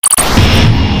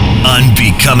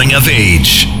Unbecoming of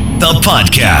Age, the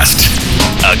podcast.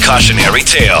 A cautionary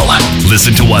tale.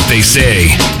 Listen to what they say,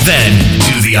 then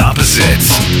do the opposite.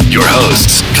 Your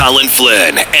hosts, Colin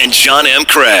Flynn and John M.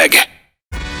 Craig.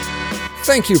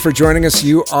 Thank you for joining us.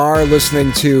 You are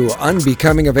listening to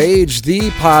Unbecoming of Age,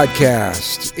 the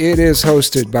podcast. It is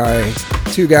hosted by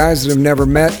two guys that have never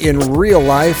met in real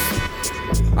life.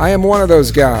 I am one of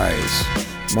those guys.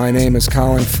 My name is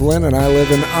Colin Flynn, and I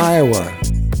live in Iowa.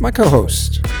 My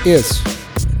co-host is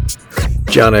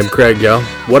John M. Craig, yo.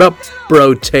 What up,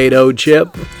 bro-tato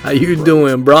chip? How you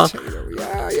doing, bro?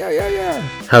 Yeah.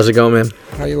 How's it going, man?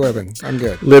 How you living? I'm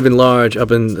good. Living large up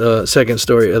in the second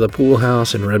story of the pool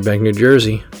house in Red Bank, New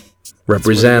Jersey.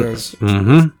 Represent.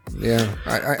 Mm-hmm. Yeah.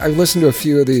 I listened to a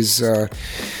few of these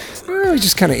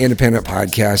just kind of independent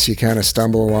podcasts. You kind of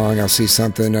stumble along. I'll see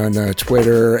something on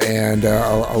Twitter, and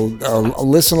I'll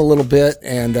listen a little bit,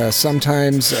 and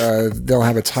sometimes they'll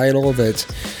have a title that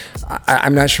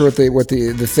I'm not sure what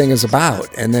the thing is about.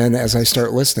 And then as I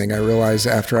start listening, I realize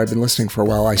after I've been listening for a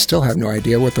while, I still have no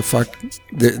idea what the fuck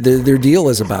their deal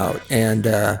is about. And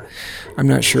I'm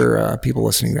not sure people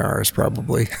listening to ours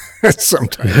probably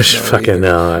sometimes. Fucking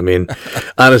no. I mean,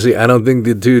 honestly, I don't think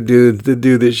the two dudes that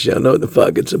do this show know what the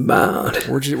fuck it's about.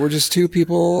 We're just two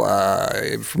people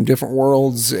from different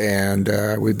worlds, and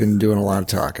we've been doing a lot of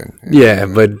talking. Yeah,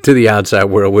 but to the outside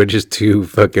world, we're just two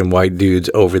fucking white dudes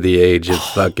over the age of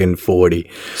fucking 40.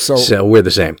 So we're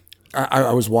the same.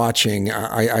 I was watching.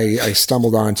 I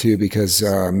stumbled onto because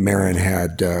Marin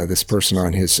had this person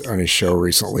on his show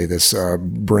recently. This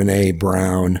Brene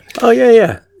Brown. Oh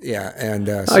yeah. And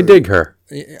so, I dig her.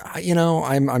 You know,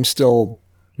 I'm still.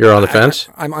 You're on the fence?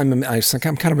 I'm kind of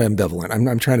ambivalent.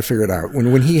 I'm trying to figure it out.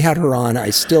 When he had her on,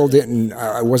 I still didn't.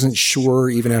 I wasn't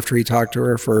sure even after he talked to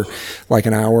her for like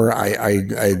an hour. I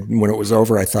when it was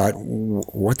over, I thought,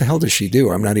 what the hell does she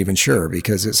do? I'm not even sure,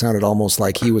 because it sounded almost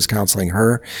like he was counseling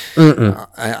her.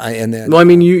 And then, well, I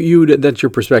mean, you that's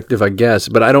your perspective, I guess,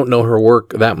 but I don't know her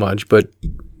work that much. But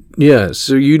yeah,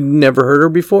 so you never heard her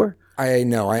before? I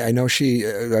know she.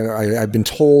 I've been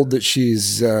told that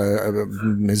she's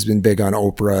has been big on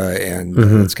Oprah, and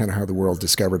that's kind of how the world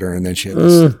discovered her. And then she had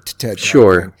this TED Talk.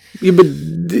 Sure, yeah, but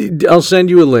I'll send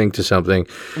you a link to something.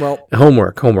 Well,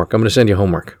 homework. I'm going to send you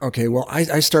homework. Okay. Well,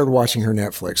 I started watching her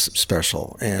Netflix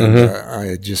special, and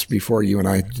I just before you and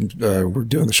I were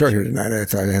doing the show here tonight, I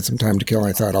thought I had some time to kill.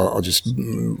 I thought I'll just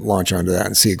launch onto that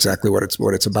and see exactly what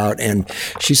it's about. And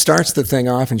she starts the thing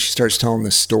off, and she starts telling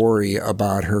the story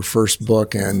about her first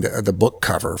book and the book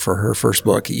cover for her first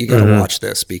book. You got to watch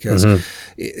this, because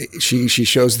she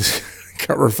shows the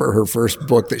cover for her first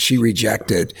book that she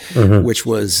rejected, which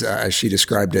was, as she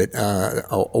described it,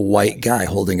 a white guy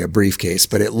holding a briefcase,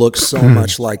 but it looked so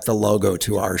much like the logo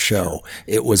to our show.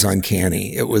 It was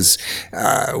uncanny. It was,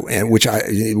 and which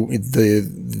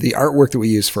the artwork that we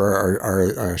use for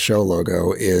our show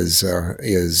logo is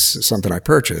something I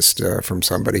purchased from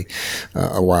somebody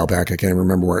a while back. I can't even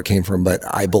remember where it came from, but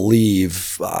I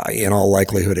believe in all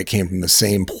likelihood it came from the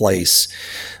same place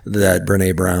that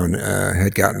Brene Brown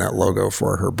had gotten that logo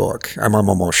for her book. I'm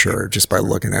almost sure just by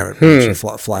looking at it. She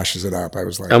flashes it up. I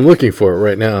was like, I'm looking for it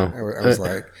right now. I was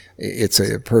like, it's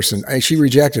a person. She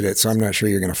rejected it, so I'm not sure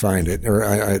you're going to find it. Or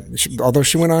although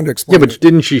she went on to explain. Yeah, but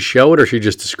didn't she show it, or she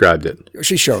just described it?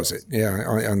 She shows it, yeah,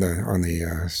 on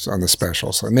the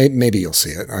special. So maybe you'll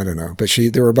see it. I don't know. But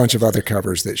there were a bunch of other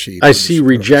covers that she. I see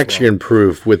rejection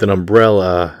proof with an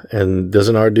umbrella, and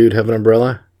doesn't our dude have an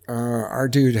umbrella? Our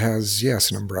dude has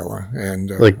an umbrella, and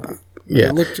yeah,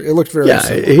 it looked very. Yeah,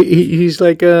 he's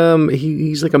like a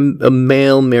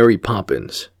male Mary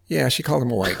Poppins. Yeah, she called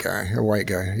him a white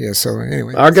guy. Yeah. So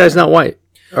anyway, our guy's not white.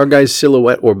 Our guy's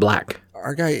silhouette or black.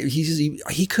 Our guy,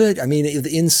 he could. I mean,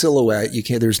 in silhouette, you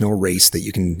can't. There's no race that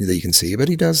you can see, but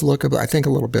he does look, I think, a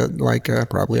little bit like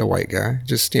probably a white guy.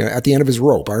 Just at the end of his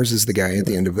rope. Ours is the guy at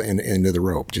the end of the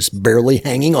rope, just barely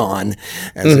hanging on,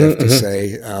 as if to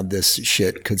say, this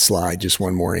shit could slide just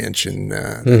one more inch, and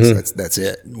that's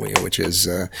it. Which is,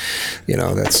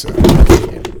 that's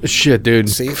shit, dude.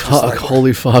 See, fuck,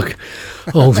 holy fuck.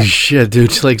 Holy shit,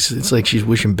 dude! It's like she's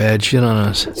wishing bad shit on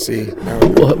us. See,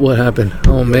 what happened?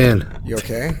 Oh man, you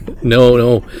okay?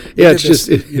 No. Yeah, it's just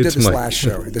you did this last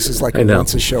show. This is like a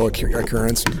once a show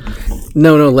occurrence.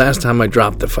 No. Last time I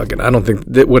dropped the fucking. I don't think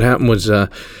that what happened was,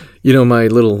 my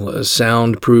little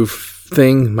soundproof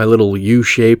thing, my little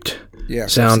U-shaped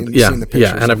sound. Seen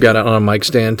and I've got it on a mic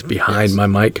stand behind my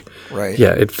mic. Right.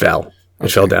 Yeah, it fell.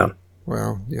 It fell down.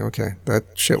 Well, yeah, okay. That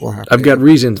shit will happen. I've got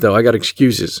reasons though. I got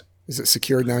excuses. Is it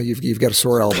secured now? You've got a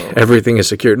sore elbow. Everything is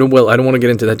secured. No, well, I don't want to get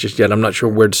into that just yet. I'm not sure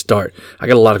where to start. I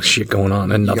got a lot of shit going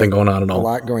on and nothing going on at all. A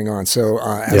lot going on. So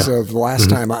as of the last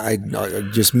time, I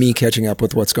just me catching up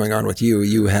with what's going on with you.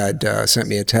 You had sent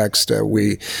me a text.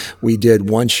 We did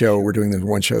one show. We're doing the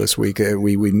one show this week.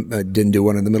 We didn't do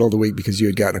one in the middle of the week because you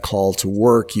had gotten a call to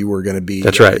work. You were going to be.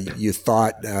 That's right. You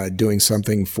thought doing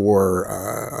something for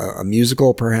a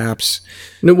musical, perhaps.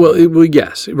 No, well,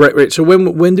 yes, right. So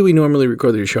when do we normally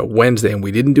record the show? Wednesday, and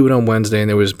we didn't do it on Wednesday, and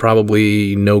there was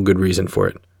probably no good reason for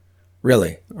it.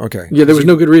 Really? Okay. Yeah, there was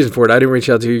no good reason for it. I didn't reach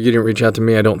out to you. You didn't reach out to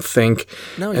me, I don't think.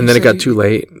 No, and then it got too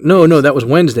late. No, that was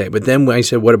Wednesday. But then when I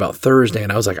said, what about Thursday?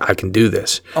 And I was like, I can do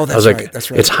this. Oh, that's right. That's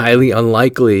right. It's highly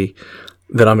unlikely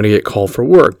that I'm going to get called for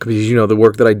work because, the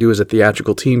work that I do as a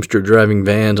theatrical teamster driving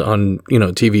vans on,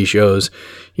 TV shows,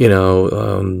 by,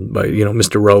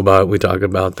 Mr. Robot. We talked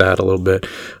about that a little bit.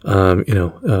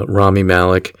 Rami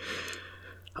Malek.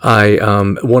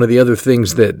 One of the other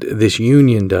things that this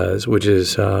union does, which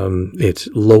is, it's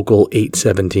Local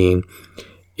 817,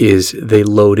 is they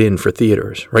load in for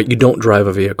theaters, right? You don't drive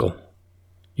a vehicle.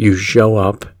 You show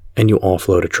up and you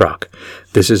offload a truck.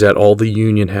 This is at all the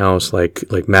Union House, like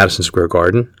Madison Square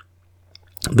Garden,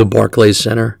 the Barclays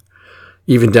Center,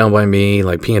 even down by me,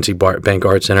 like PNC Bank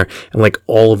Art Center, and like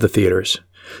all of the theaters.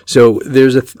 So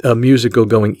there's a musical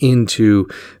going into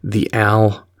the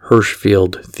Al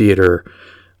Hirschfield Theater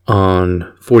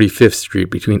on 45th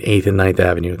Street between 8th and 9th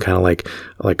Avenue, kind of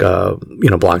like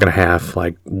a block and a half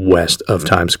like west of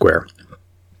Times Square.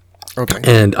 Okay.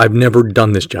 And I've never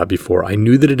done this job before. I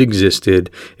knew that it existed.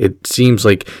 It seems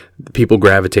like people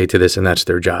gravitate to this and that's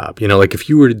their job. Like if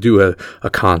you were to do a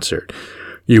concert,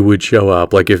 you would show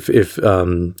up. Like if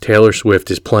Taylor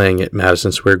Swift is playing at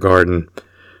Madison Square Garden,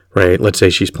 right? Let's say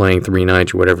she's playing 3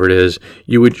 nights or whatever it is.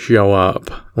 You would show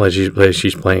up. Let's say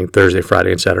she's playing Thursday,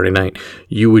 Friday, and Saturday night.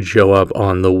 You would show up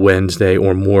on the Wednesday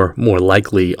or more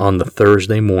likely on the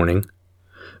Thursday morning,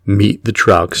 meet the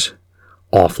trucks,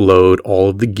 offload all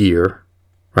of the gear,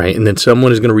 right? And then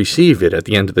someone is going to receive it at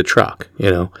the end of the truck,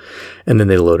 and then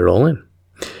they load it all in.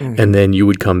 Mm-hmm. And then you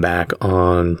would come back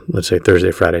on, let's say,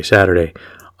 Thursday, Friday, Saturday,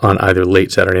 on either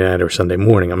late Saturday night or Sunday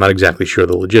morning. I'm not exactly sure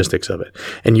the logistics of it.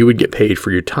 And you would get paid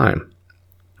for your time,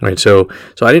 right? So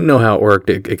I didn't know how it worked,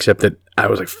 except that I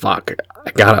was like, fuck,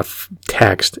 I got a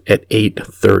text at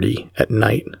 8:30 at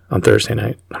night on Thursday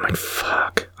night. I'm like,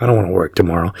 fuck, I don't want to work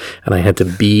tomorrow. And I had to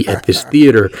be at this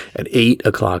theater at 8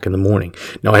 o'clock in the morning.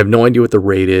 Now, I have no idea what the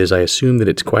rate is. I assume that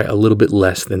it's quite a little bit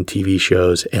less than TV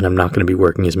shows, and I'm not going to be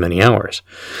working as many hours.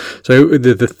 So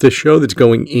the show that's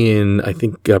going in, I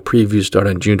think previews start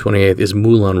on June 28th, is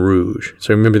Moulin Rouge.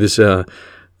 So remember this,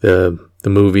 the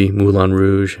movie Moulin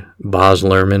Rouge? Baz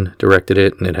Luhrmann directed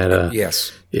it, and it had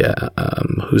yes. Yeah,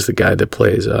 who's the guy that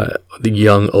plays the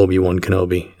young Obi-Wan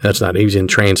Kenobi? He was in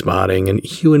Trainspotting, and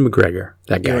Ewan McGregor,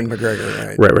 that guy. Ewan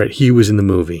McGregor, right. Right. He was in the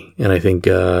movie, and I think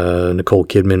Nicole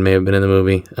Kidman may have been in the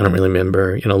movie. I don't really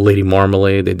remember. Lady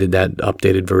Marmalade, they did that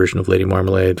updated version of Lady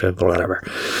Marmalade, whatever.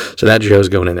 So that show's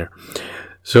going in there.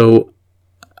 So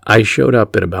I showed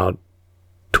up at about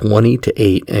 20 to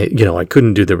 8. I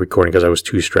couldn't do the recording because I was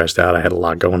too stressed out. I had a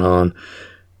lot going on.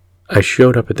 I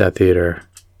showed up at that theater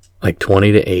like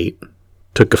 20 to 8,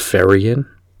 took a ferry in,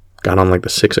 got on like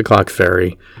the 6 o'clock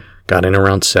ferry, got in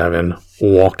around 7,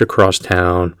 walked across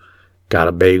town, got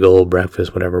a bagel,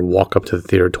 breakfast, whatever, walk up to the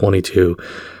theater 22.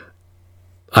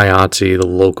 IATSE, the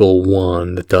local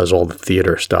one that does all the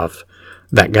theater stuff,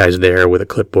 that guy's there with a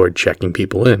clipboard checking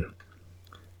people in.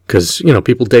 Because,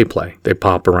 people day play. They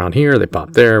pop around here, they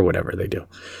pop there, whatever they do.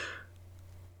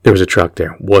 There was a truck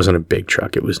there. Wasn't a big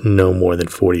truck. It was no more than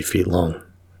 40 feet long.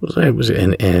 It was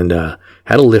and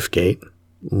had a lift gate.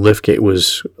 Lift gate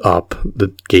was up.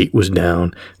 The gate was down.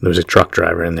 And there was a truck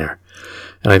driver in there.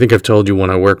 And I think I've told you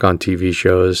when I work on TV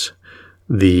shows,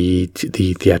 the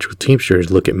theatrical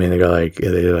teamsters look at me and they're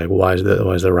like, why is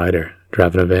the writer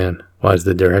driving a van? Why is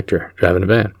the director driving a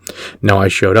van? Now I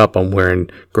showed up, I'm wearing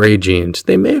gray jeans.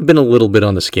 They may have been a little bit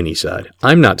on the skinny side.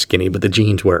 I'm not skinny, but the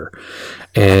jeans were.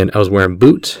 And I was wearing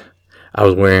boots. I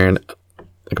was wearing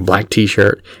like a black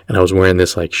t-shirt, and I was wearing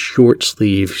this like short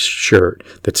sleeve shirt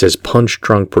that says Punch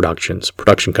Drunk Productions,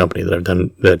 production company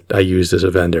that I used as a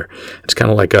vendor. It's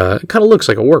kind of looks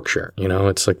like a work shirt,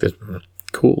 it's like this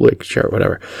cool like shirt,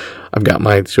 whatever. I've got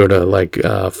my sort of like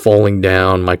falling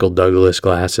down Michael Douglas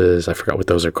glasses. I forgot what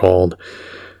those are called.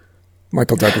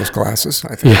 Michael Douglas glasses,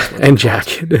 I think. Yeah, and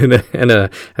jacket and a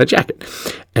jacket,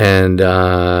 and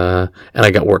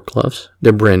I got work gloves.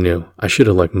 They're brand new. I should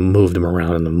have like moved them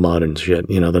around in the mud and shit,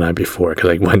 the night before because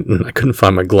I couldn't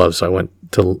find my gloves, so I went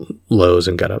to Lowe's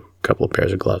and got a couple of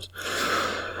pairs of gloves.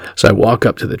 So I walk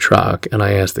up to the truck and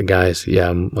I ask the guys, yeah,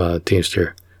 I'm a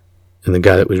Teamster. And the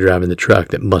guy that was driving the truck,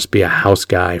 that must be a house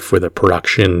guy for the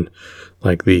production,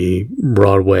 like the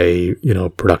Broadway,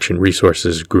 production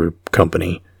resources group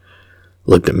company,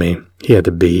 looked at me. He had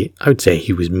to be, I would say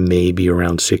he was maybe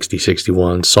around 60,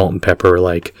 61, salt and pepper,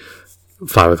 like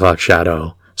 5 o'clock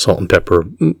shadow, salt and pepper,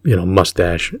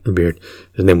 mustache, beard.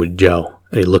 His name was Joe,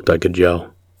 and he looked like a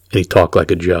Joe, and he talked like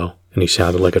a Joe, and he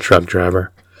sounded like a truck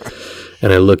driver.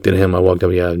 And I looked at him. I walked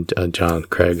up. Yeah, John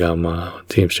Craig, I'm a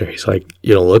Teamster. He's like,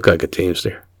 you don't look like a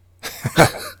Teamster.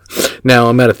 Now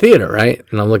I'm at a theater, right?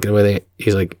 And I'm looking at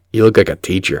he's like, you look like a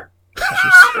teacher.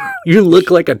 You look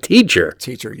like a teacher.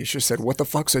 Teacher. You should have said, what the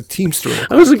fuck's a Teamster?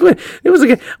 I was like, what? It was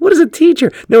like, what is a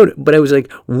teacher? No, but I was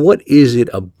like, what is it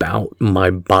about my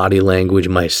body language,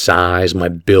 my size, my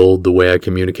build, the way I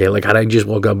communicate? Like, how'd I just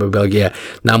walk up and be like, yeah,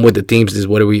 now I'm with the Teamsters.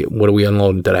 What are we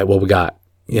unloading today? What we got?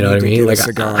 You know what I mean? Like,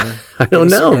 I don't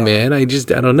know, man. I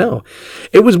don't know.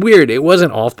 It was weird. It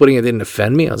wasn't off-putting. It didn't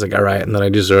offend me. I was like, all right. And then I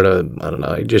just sort of, I don't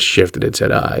know, I just shifted it,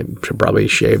 said, I should probably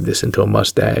shave this into a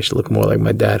mustache, look more like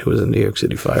my dad, who was a New York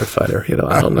City firefighter.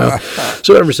 I don't know.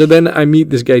 So whatever. So then I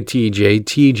meet this guy, TJ.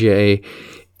 TJ,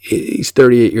 he's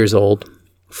 38 years old,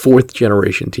 4th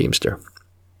generation Teamster.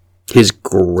 His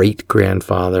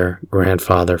great-grandfather,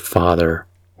 grandfather, father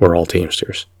were all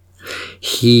Teamsters.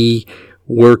 He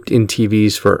worked in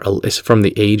TVs from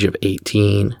the age of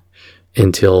 18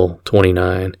 until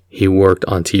 29. He worked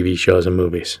on TV shows and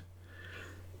movies.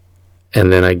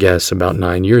 And then I guess about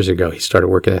 9 years ago, he started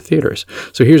working at theaters.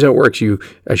 So here's how it works.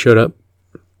 I showed up.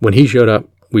 When he showed up,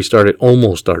 we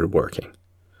almost started working.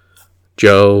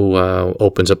 Joe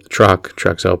opens up the truck.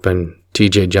 Truck's open.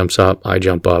 TJ jumps up. I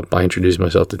jump up. I introduce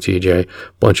myself to TJ. A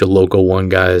bunch of Local 1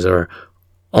 guys are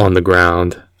on the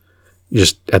ground,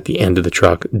 just at the end of the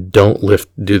truck. Don't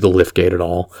do the lift gate at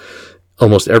all.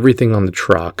 Almost everything on the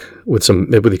truck, with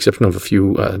the exception of a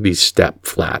few these step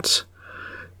flats,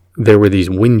 there were these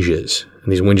winges,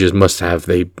 and these winges must have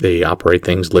they operate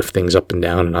things, lift things up and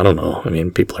down, and I don't know. I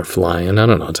mean, people are flying. I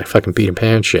don't know. It's like fucking Peter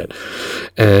Pan shit,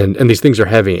 and these things are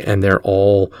heavy, and they're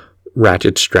all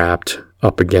ratchet strapped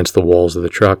up against the walls of the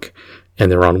truck. And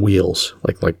they're on wheels,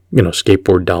 like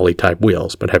skateboard dolly type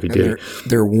wheels, but heavy duty.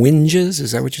 They're winges.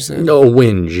 Is that what you said? No,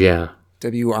 winge. Yeah.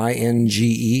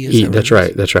 WINGE. That's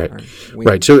right.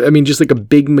 Right. So I mean, just like a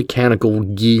big mechanical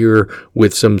gear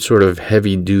with some sort of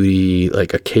heavy duty,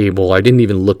 like a cable. I didn't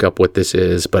even look up what this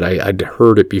is, but I'd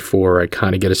heard it before. I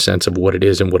kind of get a sense of what it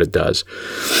is and what it does.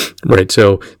 Right.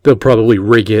 So they'll probably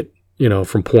rig it,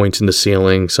 from points in the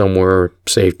ceiling somewhere,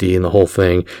 safety and the whole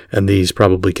thing. And these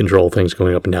probably control things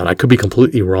going up and down. I could be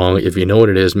completely wrong. If you know what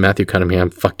it is, Matthew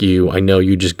Cunningham, fuck you. I know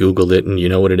you just Googled it and you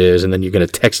know what it is. And then you're going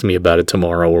to text me about it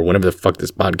tomorrow or whenever the fuck this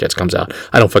podcast comes out.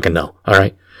 I don't fucking know. All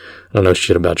right. I don't know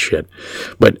shit about shit.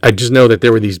 But I just know that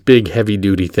there were these big heavy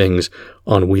duty things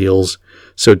on wheels.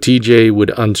 So TJ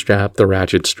would unstrap the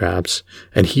ratchet straps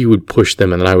and he would push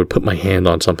them, and then I would put my hand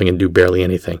on something and do barely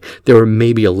anything. There were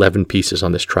maybe 11 pieces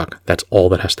on this truck. That's all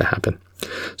that has to happen.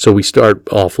 So we start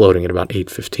offloading at about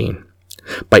 8:15.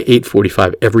 By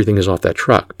 8:45, everything is off that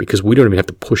truck because we don't even have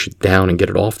to push it down and get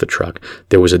it off the truck.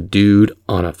 There was a dude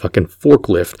on a fucking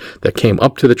forklift that came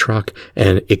up to the truck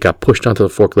and it got pushed onto the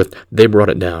forklift. They brought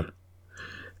it down.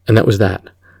 And that was that.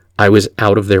 I was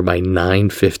out of there by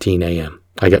 9:15 a.m.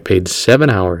 I got paid 7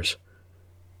 hours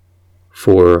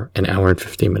for an hour and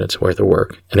 15 minutes worth of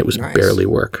work, and it was barely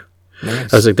work.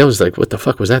 Nice. That was like, what the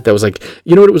fuck was that? That was like,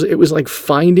 you know what it was? It was like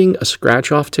finding a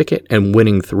scratch-off ticket and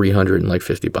winning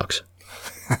 $350.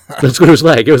 That's what it was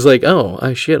like. It was like,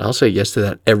 oh shit, I'll say yes to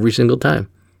that every single time.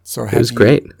 So it was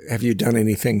great. Have you done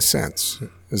anything since?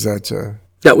 Is that...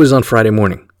 That was on Friday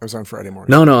morning. It was on Friday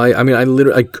morning. No. I mean,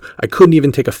 I couldn't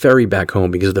even take a ferry back home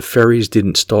because the ferries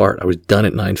didn't start. I was done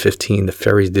at 9:15. The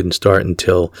ferries didn't start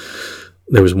until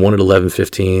there was one at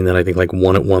 11:15. Then I think like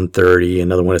one at 1:30,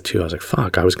 another one at 2. I was like,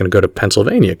 fuck. I was going to go to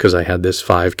Pennsylvania because I had this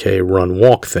 5K run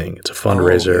walk thing. It's a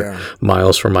fundraiser.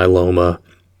 Miles for Myeloma.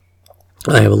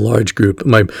 I have a large group.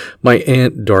 My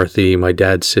Aunt Dorothy, my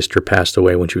dad's sister, passed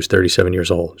away when she was 37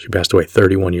 years old. She passed away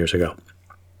 31 years ago.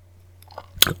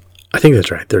 I think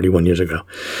that's right, 31 years ago.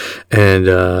 And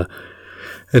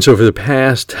so for the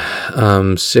past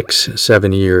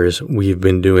 6-7 years, we've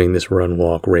been doing this run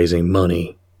walk, raising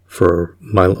money for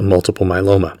multiple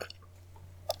myeloma.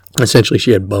 Essentially,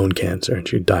 she had bone cancer, and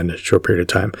she died in a short period of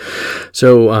time.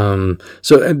 So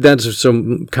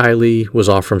Kylie was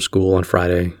off from school on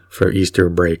Friday for Easter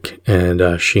break,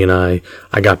 and she and I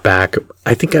got back.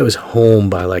 I think I was home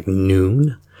by like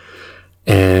noon,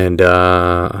 and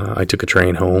I took a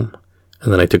train home,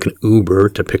 and then I took an Uber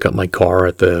to pick up my car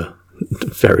at the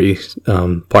ferry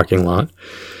parking lot.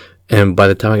 And by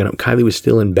the time I got home, Kylie was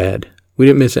still in bed. We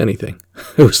didn't miss anything.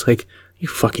 It was like, you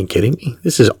fucking kidding me?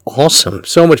 This is awesome.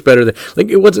 So much better than, like,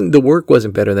 the work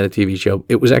wasn't better than a TV show.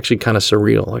 It was actually kind of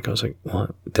surreal. Like, I was like,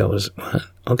 what? What?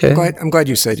 Okay. I'm glad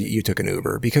you said you took an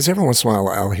Uber, because every once in a while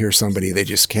I'll hear somebody, they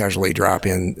just casually drop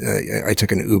in, I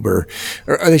took an Uber,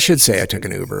 or they should say I took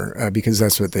an Uber, because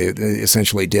that's what they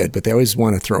essentially did, but they always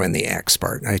want to throw in the X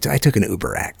part. I took an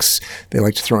Uber X. They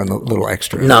like to throw in the little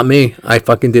extra. Not me. I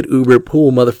fucking did Uber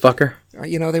pool, motherfucker.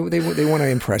 You know, they want to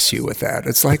impress you with that.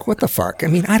 It's like, what the fuck? I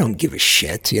mean, I don't give a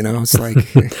shit. You know, it's like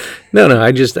no.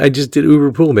 I just did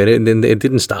Uber Pool, man, and then it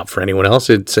didn't stop for anyone else.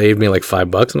 It saved me like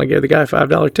 $5, and I gave the guy a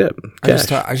 $5 tip.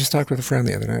 I just talked with a friend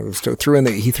the other night.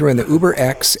 He threw in the Uber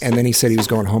X, and then he said he was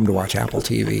going home to watch Apple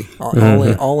TV.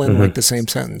 All in like the same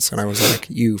sentence, and I was like,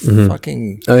 you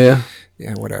fucking. Oh yeah.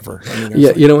 Yeah, whatever. I mean, yeah,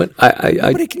 like, you know what?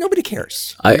 Nobody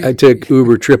cares. I took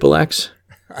Uber XXX.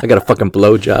 I got a fucking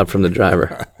blowjob from the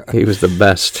driver. He was the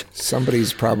best.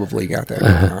 Somebody's probably got that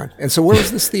going on. And so where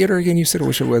was this theater again? You said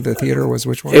the theater was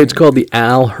which one? It's called the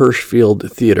Al Hirschfeld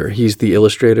Theater. He's the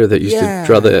illustrator that used to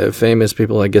draw the famous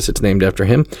people. I guess it's named after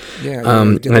him. Yeah,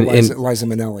 Liza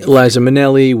Minnelli. Liza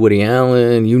Minnelli, Woody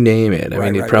Allen, you name it.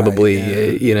 I mean,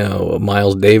 you know,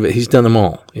 Miles Davis. He's done them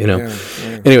all, you know.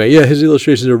 Yeah. Anyway, his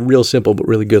illustrations are real simple but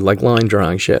really good, like line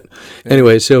drawing shit. Yeah.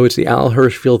 Anyway, so it's the Al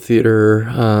Hirschfeld Theater,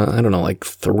 I don't know, like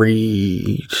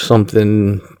 308,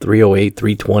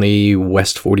 320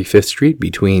 West 45th Street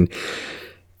between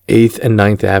 8th and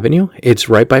 9th Avenue. It's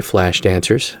right by Flash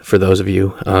Dancers, for those of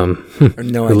you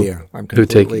no idea. I'm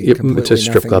completely it's a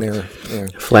strip club. Yeah.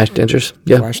 Flash Dancers?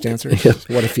 Yeah. Flash Dancers? Yeah.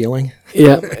 What a feeling.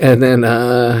 Yeah, and then,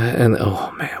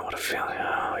 oh man, what a feeling.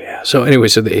 Oh yeah. So anyway,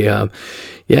 so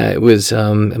it was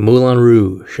Moulin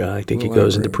Rouge. I think it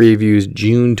goes into previews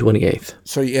June 28th.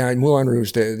 So Moulin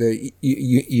Rouge, the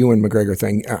Ewan McGregor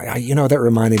thing. You know, that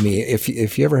reminded me. If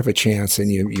you ever have a chance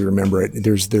and you remember it,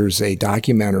 there's a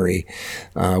documentary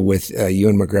with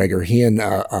Ewan McGregor. He and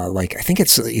I think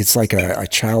it's like a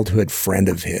childhood friend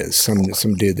of his,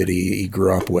 some dude that he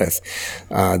grew up with.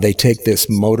 They take this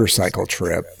motorcycle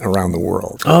trip around the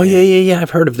world. Oh yeah.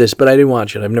 I've heard of this, but I didn't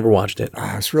watch it. I've never watched it.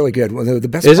 It's really good. Well, the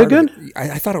best. Is it good?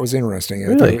 I thought it was interesting.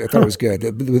 Really? I thought it was good.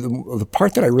 The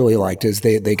part that I really liked is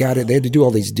they got it. They had to do all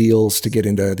these deals to get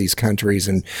into these countries,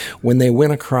 and when they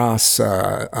went across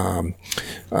one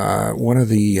of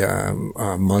the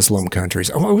Muslim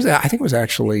countries, what was that? I think it was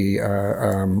actually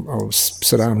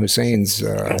Saddam Hussein's.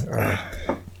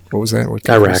 What was that?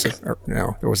 Iraq.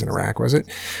 No, it wasn't Iraq, was it?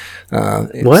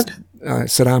 What?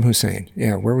 Saddam Hussein.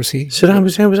 Yeah, where was he? Saddam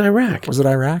Hussein was Iraq. Was it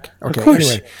Iraq? Okay. Of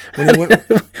course. Anyway,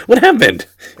 what happened?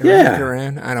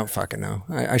 Iran? I don't fucking know.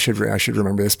 I should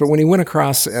remember this. But when he went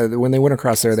across, when they went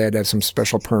across there, they had to have some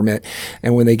special permit.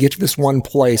 And when they get to this one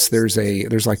place, there's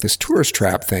like this tourist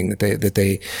trap thing that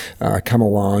they come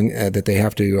along that they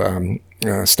have to.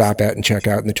 Stop at and check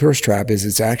out. And the tourist trap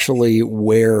it's actually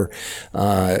where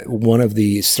one of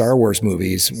the Star Wars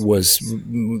movies was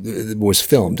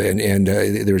filmed, and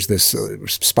there's this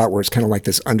spot where it's kind of like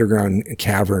this underground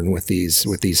cavern with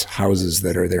these houses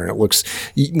that are there. And it looks,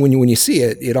 when you see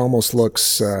it, it almost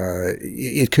looks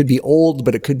it could be old,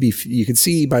 but it could be, you could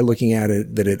see by looking at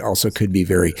it that it also could be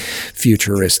very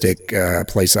futuristic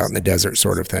place out in the desert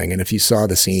sort of thing. And if you saw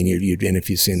the scene, and if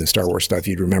you've seen the Star Wars stuff,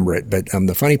 you'd remember it. But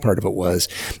the funny part of it was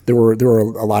there were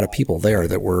a lot of people there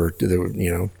that were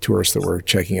tourists that were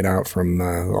checking it out from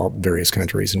all various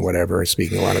countries and whatever,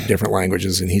 speaking a lot of different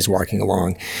languages. And he's walking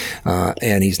along,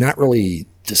 and he's not really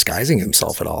disguising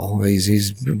himself at all.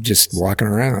 He's just walking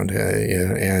around,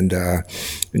 and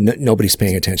nobody's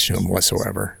paying attention to him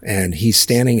whatsoever. And he's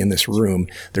standing in this room.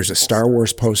 There's a Star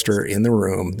Wars poster in the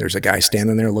room. There's a guy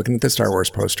standing there looking at the Star Wars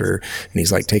poster, and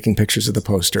he's like taking pictures of the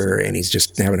poster, and he's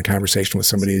just having a conversation with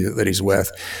somebody that he's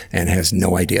with, and has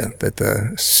no idea that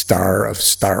the star of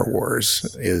Star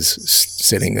Wars is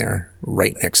sitting there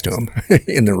right next to him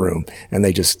in the room. And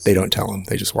they don't tell him.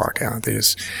 They just walk out. They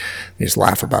just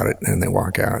laugh about it, and they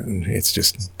walk out, and it's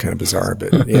just kind of bizarre.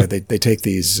 But yeah, they take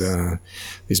these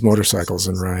motorcycles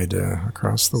and ride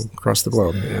across the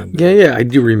globe. And, yeah, I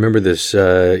do remember this.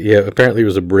 Apparently it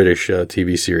was a British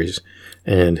TV series,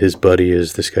 and his buddy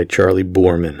is this guy Charlie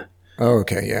Boorman. Oh,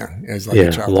 okay, yeah, it's like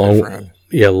a childhood friend.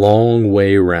 Yeah, Long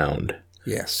Way Round.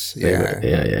 Yes, yeah.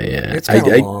 It's kind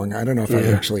of long. I don't know if I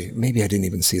actually, maybe I didn't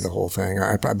even see the whole thing,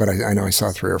 but I know I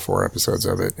saw 3 or 4 episodes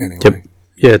of it anyway.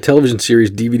 Yeah, television series,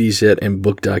 DVD set, and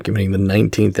book documenting the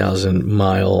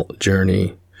 19,000-mile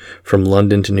journey from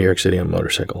London to New York City on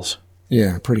motorcycles.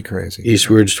 Yeah, pretty crazy.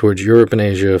 Eastwards towards Europe and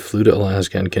Asia, flew to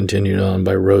Alaska, and continued on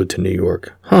by road to New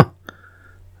York. Huh.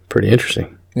 Pretty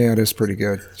interesting. Yeah, it is pretty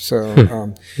good.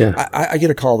 So, I get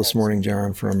a call this morning,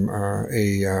 John, from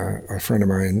a friend of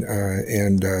mine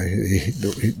and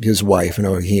his wife. I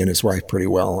know he and his wife pretty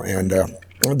well. And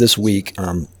this week,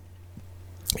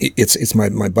 it's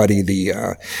my buddy. He's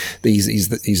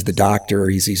the doctor.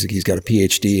 He's got a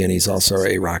PhD and he's also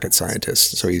a rocket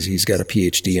scientist. So he's got a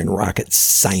PhD in rocket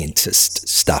scientist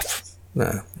stuff.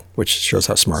 Which shows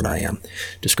how smart I am,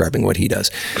 describing what he does.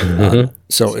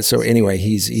 So anyway,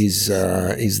 he's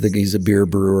a beer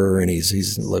brewer and he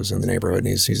lives in the neighborhood and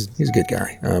he's a good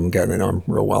guy. Got to know him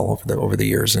real well over the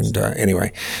years. And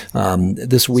anyway,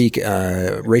 this week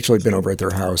Rachel had been over at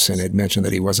their house and had mentioned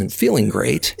that he wasn't feeling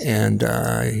great and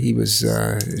he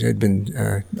had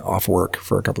been off work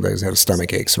for a couple of days, had a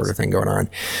stomach ache sort of thing going on.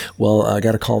 Well, I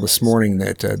got a call this morning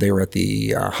that they were at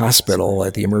the hospital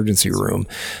at the emergency room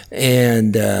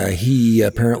and he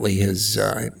apparently his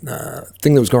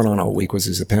thing that was going on all week was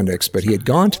his appendix, but he had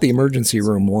gone to the emergency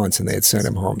room once and they had sent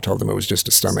him home, told him it was just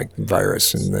a stomach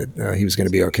virus and that he was going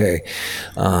to be okay.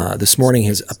 This morning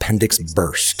his appendix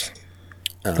burst.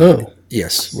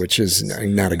 Yes, which is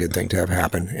not a good thing to have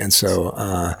happen. And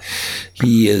so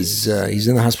he's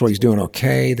in the hospital. He's doing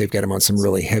okay. They've got him on some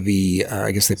really heavy,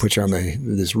 I guess they put you on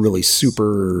this really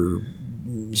super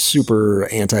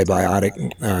antibiotic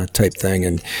type thing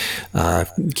and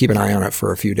keep an eye on it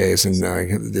for a few days. And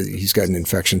he's got an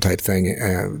infection type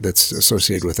thing that's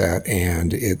associated with that.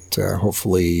 And it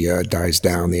hopefully dies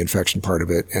down, the infection part of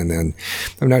it. And then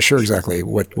I'm not sure exactly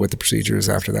what the procedure is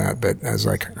after that. But I was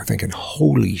thinking,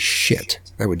 holy shit,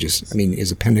 that would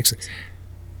his appendix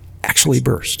actually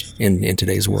burst in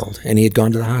today's world. And he had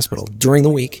gone to the hospital during the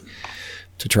week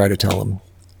to try to tell him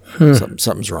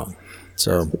something's wrong.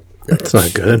 So that's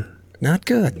not good. Not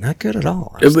good at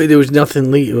all. There was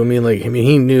nothing legal.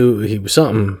 He knew he was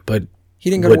something, but he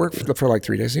didn't go to work for like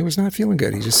 3 days. He was not feeling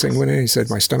good. He just went in. He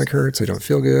said, "My stomach hurts. I don't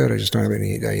feel good. I just don't have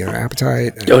any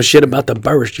appetite." Yo, shit about the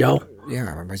burst, yo.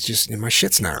 Yeah, my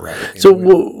shit's not right. So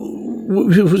what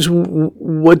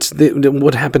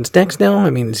happens next now?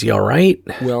 Is he all right?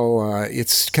 Well,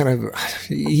 it's kind of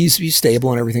he's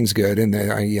stable and everything's good, and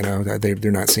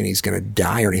they're not saying he's going to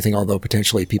die or anything. Although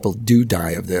potentially people do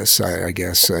die of this. I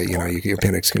guess your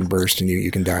appendix can burst and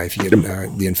you can die if you get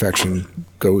the infection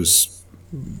goes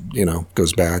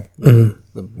bad. Mm-hmm.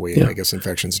 The way I guess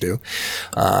infections do,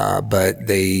 but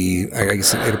I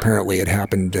guess it apparently had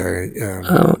happened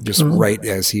just right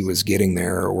as he was getting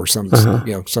there, or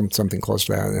something close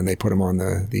to that, and they put him on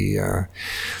the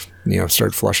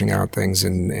start flushing out things,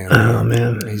 and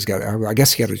man, he's got. I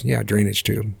guess he had a drainage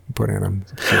tube put in him.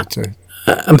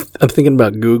 I'm thinking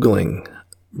about Googling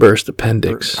burst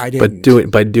appendix, but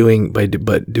doing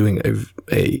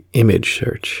a image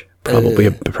search. Probably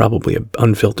a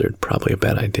unfiltered, probably a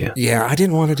bad idea. Yeah, I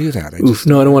didn't want to do that. I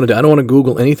don't want to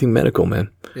Google anything medical, man.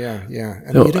 Yeah.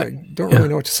 And you don't really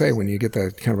know what to say when you get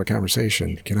that kind of a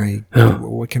conversation.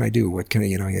 What can I do? What can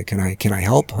I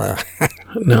help?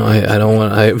 No, I don't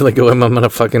want.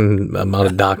 I'm not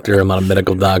a doctor. I'm not a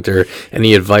medical doctor.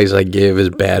 Any advice I give is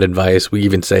bad advice. We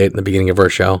even say it in the beginning of our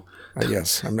show.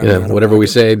 Yes, I'm not. Whatever we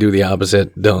say, do the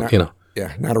opposite.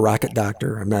 Yeah, not a rocket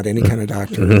doctor. I'm not any kind of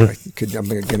doctor. Mm-hmm. I'm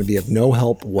going to be of no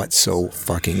help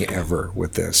whatsoever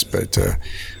with this. But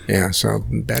so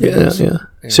bad news. Yeah.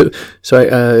 So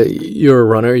you're a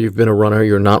runner. You've been a runner.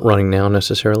 You're not running now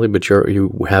necessarily, but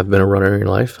you have been a runner in your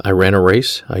life. I ran a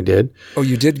race. I did. Oh,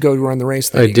 you did go run the race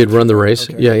then? I did run the race.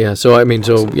 Okay. Yeah. So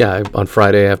on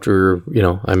Friday after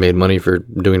I made money for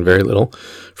doing very little,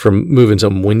 from moving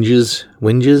some winges.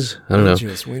 I don't know.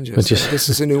 Winges. This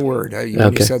is a new word.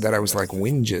 When you said that, I was like,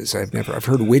 winges. I've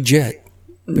heard widget.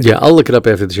 Yeah, I'll look it up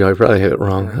after the show. I probably hit it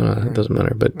wrong. It doesn't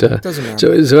matter. But it doesn't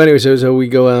matter. So anyway, so we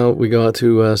go out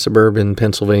to suburban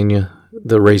Pennsylvania.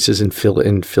 The race is in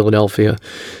Philadelphia.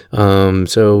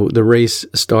 So the race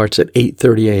starts at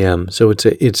 8:30 a.m. So it's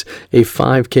a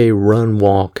 5K run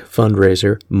walk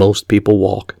fundraiser. Most people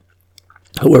walk.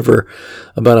 However,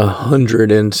 about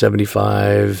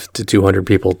 175 to 200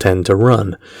 people tend to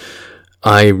run.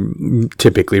 I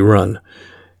typically run.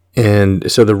 And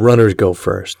so the runners go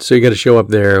first. So you got to show up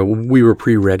there. We were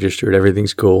pre-registered.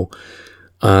 Everything's cool.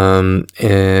 And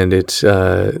it's who's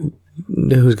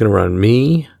going to run?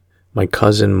 Me, my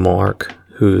cousin Mark,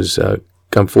 who's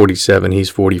I'm 47. He's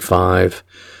 45.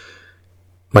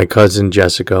 My cousin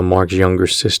Jessica, Mark's younger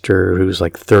sister, who's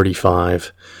like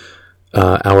 35.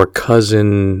 Our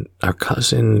cousin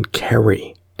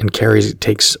Carrie. And Carrie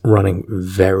takes running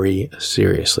very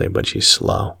seriously, but she's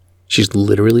slow. She's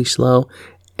literally slow.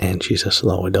 And she's a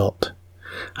slow adult.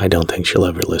 I don't think she'll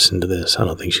ever listen to this. I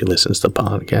don't think she listens to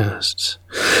podcasts.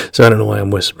 So I don't know why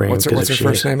I'm whispering. What's her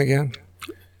first name again?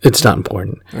 It's not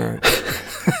important. All right.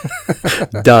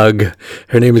 Doug.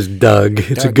 Her name is Doug.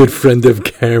 It's a good friend of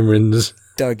Cameron's.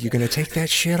 Doug, you going to take that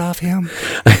shit off him?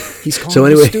 He's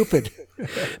calling you stupid.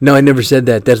 No, I never said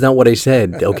that. That's not what I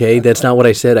said, okay? That's not what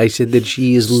I said. I said that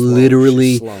she is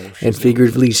literally and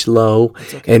figuratively slow,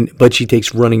 okay. But she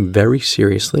takes running very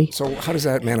seriously. So how does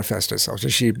that manifest itself?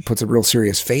 Does she put a real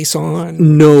serious face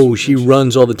on? No, she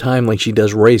runs all the time like she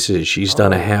does races. She's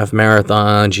done a half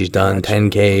marathon. She's done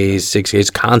 10Ks,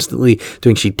 6Ks, constantly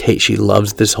doing. She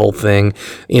loves this whole thing.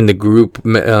 In the group,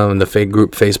 the fake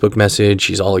group Facebook message,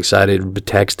 she's all excited,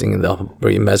 texting,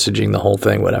 messaging, the whole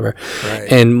thing, whatever.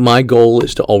 Right. And my goal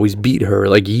is to always beat her.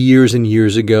 Like years and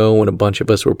years ago when a bunch of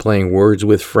us were playing Words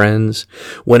with Friends,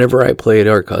 whenever I played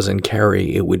our cousin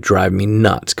Carrie, it would drive me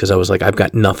nuts because I was like, I've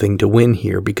got nothing to win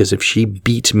here because if she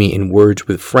beats me in Words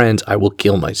with Friends, I will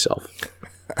kill myself.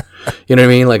 You know what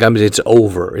I mean? Like it's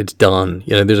over. It's done.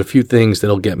 You know, there's a few things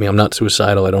that'll get me. I'm not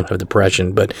suicidal. I don't have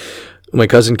depression, but my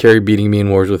cousin Carrie beating me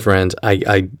in Words with Friends,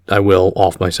 I will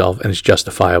off myself, and it's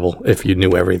justifiable if you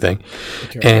knew everything.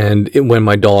 Okay. And when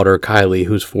my daughter Kylie,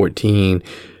 who's 14,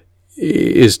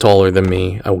 is taller than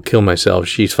me, I will kill myself.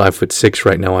 She's 5'6"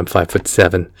 right now. I'm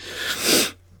 5'7".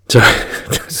 So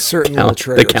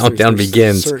the countdown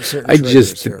begins.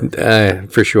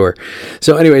 For sure.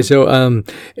 So anyway, so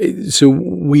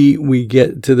we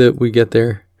get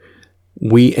there.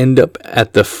 We end up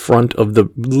at the front of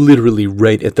literally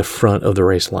right at the front of the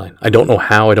race line. I don't know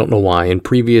how, I don't know why. In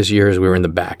previous years, we were in the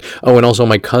back. Oh, and also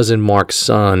my cousin Mark's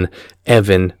son,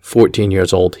 Evan, 14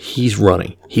 years old, he's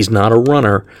running. He's not a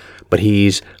runner, but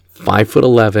he's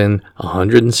 5'11",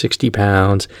 160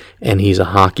 pounds, and he's a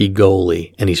hockey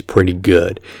goalie, and he's pretty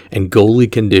good. And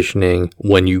goalie conditioning,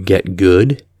 when you get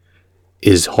good,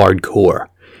 is hardcore.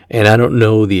 And I don't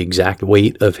know the exact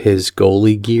weight of his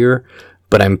goalie gear,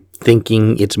 but I'm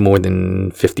thinking it's more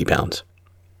than 50 pounds,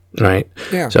 right?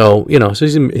 Yeah. So, so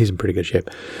he's in pretty good shape.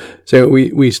 So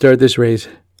we start this race.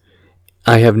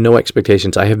 I have no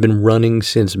expectations. I have been running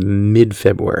since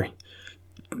mid-February.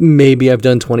 Maybe I've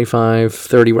done 25,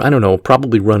 30, I don't know,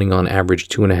 probably running on average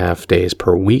 2.5 days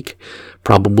per week,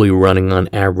 probably running on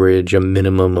average a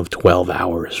minimum of 12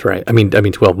 hours, right? I mean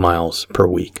 12 miles per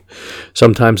week.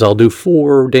 Sometimes I'll do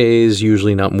 4 days,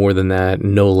 usually not more than that,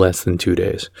 no less than 2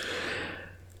 days.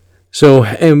 So,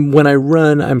 and when I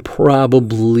run, I'm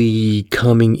probably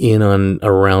coming in on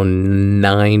around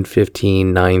 9:15,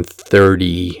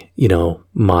 9:30,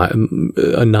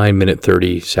 a 9-minute,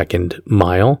 30-second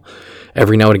mile.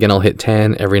 Every now and again, I'll hit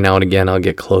 10. Every now and again, I'll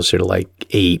get closer to like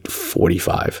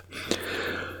 8:45.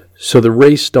 So the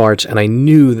race starts, and I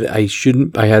knew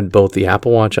that I had both the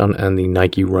Apple Watch on and the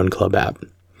Nike Run Club app.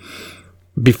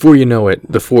 Before you know it,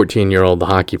 the 14-year-old, the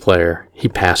hockey player, he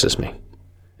passes me.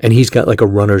 And he's got like a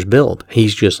runner's build.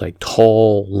 He's just like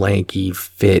tall, lanky,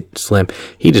 fit, slim.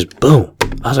 He just, boom.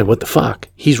 I was like, what the fuck?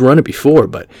 He's run it before,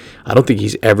 but I don't think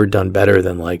he's ever done better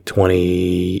than like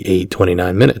 28,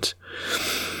 29 minutes.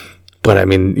 But I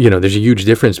mean, there's a huge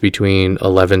difference between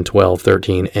 11, 12,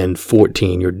 13, and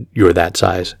 14. You're that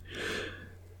size.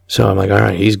 So I'm like, all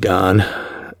right, he's gone.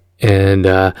 And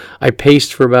I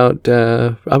paced for about,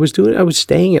 I was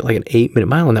staying at like an 8-minute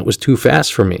mile, and that was too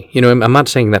fast for me. I'm not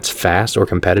saying that's fast or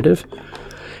competitive.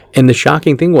 And the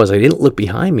shocking thing was I didn't look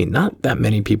behind me. Not that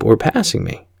many people were passing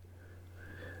me.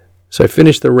 So I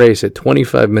finished the race at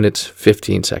 25 minutes,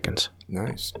 15 seconds.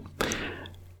 Nice.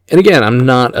 And again, I'm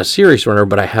not a serious runner,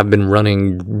 but I have been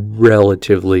running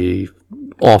relatively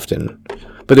often.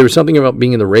 But there was something about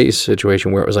being in the race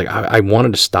situation where it was like I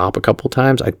wanted to stop a couple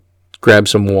times. I grabbed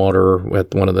some water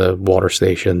at one of the water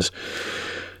stations,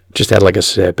 just had like a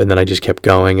sip, and then I just kept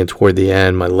going. And toward the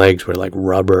end, my legs were like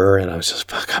rubber, and I was just,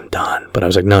 fuck, I'm done. But I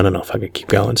was like, no, fuck it, keep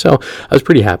going. So I was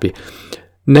pretty happy.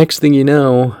 Next thing you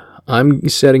know, I'm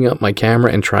setting up my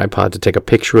camera and tripod to take a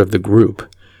picture of the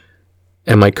group.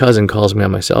 And my cousin calls me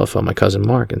on my cell phone, my cousin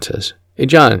Mark, and says, hey,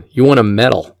 John, you want a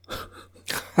medal?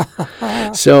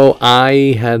 So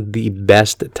I had the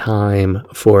best time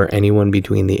for anyone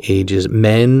between the ages,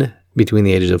 men between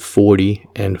the ages of 40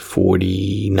 and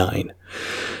 49.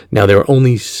 Now, there were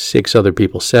only 6 other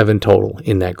people, 7 total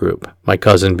in that group, my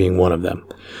cousin being one of them.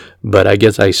 But I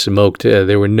guess I smoked.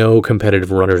 There were no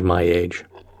competitive runners my age.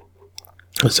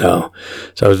 So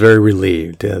I was very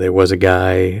relieved. There was a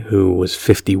guy who was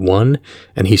 51,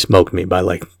 and he smoked me by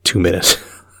like 2 minutes.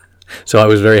 So I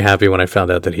was very happy when I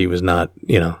found out that he was not,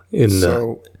 he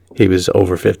was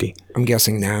over 50. I'm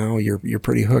guessing now you're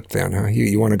pretty hooked then, huh?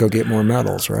 You want to go get more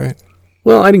medals, right?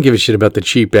 Well, I didn't give a shit about the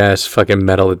cheap-ass fucking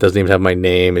medal that doesn't even have my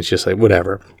name. It's just like,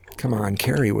 whatever. Come on,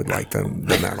 Carrie would like the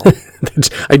medal.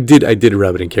 I did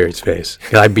rub it in Carrie's face.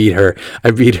 I beat her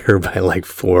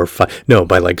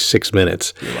by like 6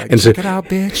 minutes. You're like, check it out,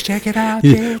 bitch. Check it out,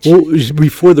 bitch. Well,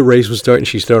 before the race was starting,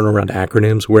 she's throwing around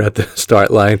acronyms. We're at the start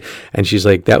line, and she's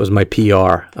like, "That was my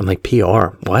PR." I'm like,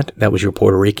 "PR? What? That was your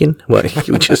Puerto Rican? What?"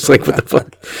 You just like, what the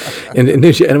fuck? And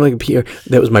I'm like, "PR?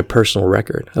 That was my personal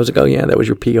record." I was like, "Oh yeah, that was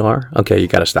your PR? Okay, you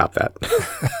got to stop that."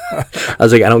 I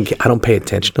was like, I don't pay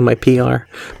attention to my PR,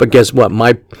 but guess what?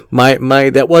 My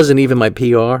that wasn't even my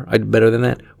PR. I did better than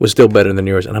that. Was still better than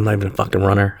yours, and I'm not even a fucking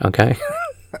runner. Okay,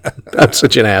 I'm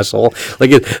such an asshole.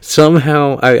 Like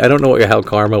somehow I don't know how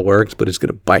karma works, but it's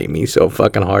gonna bite me so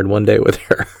fucking hard one day with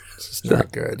her. It's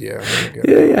not good. Yeah. Not good.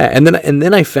 Yeah. And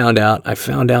then I found out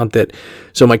that,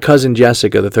 so my cousin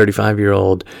Jessica, the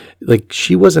 35-year-old, like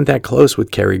she wasn't that close with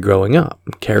Carrie growing up.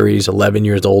 Carrie's 11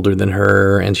 years older than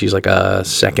her, and she's like a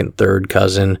second, third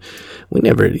cousin. We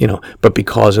never, but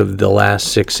because of the last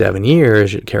 6-7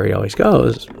 years, Carrie always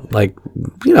goes, like,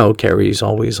 Carrie's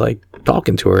always like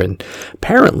talking to her. And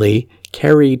apparently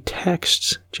Carrie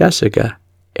texts Jessica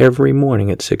every morning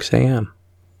at 6 a.m.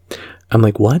 I'm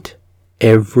like, what?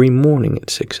 Every morning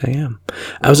at 6 a.m.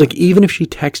 I was like, even if she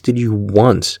texted you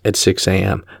once at 6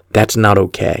 a.m., that's not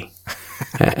okay.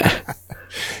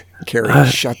 Carrie,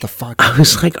 shut the fuck up. I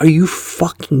was like, are you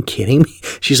fucking kidding me?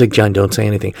 She's like, John, don't say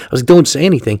anything. I was like, don't say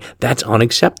anything. That's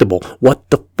unacceptable. What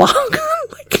the fuck?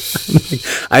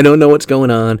 I don't know what's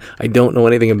going on. I don't know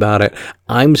anything about it.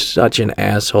 I'm such an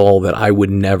asshole that I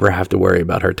would never have to worry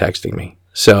about her texting me.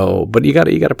 So, but you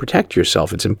gotta protect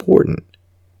yourself. It's important.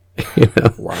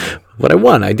 Wow. But I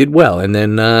won. I did well. And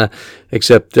then,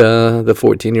 except the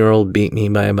 14-year-old beat me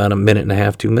by about 1.5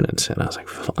 minutes, 2 minutes. And I was like,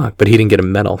 fuck. But he didn't get a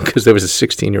medal because there was a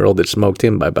 16-year-old that smoked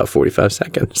him by about 45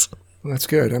 seconds. Well, that's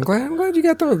good. I'm glad you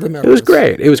got the medal. It was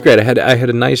great. I had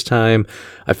a nice time.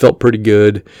 I felt pretty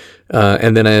good.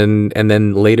 And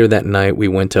then later that night, we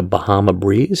went to Bahama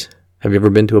Breeze. Have you ever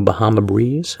been to a Bahama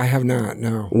Breeze? I have not,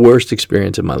 no. Worst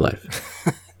experience of my life.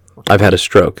 I've had a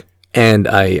stroke. And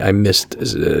I missed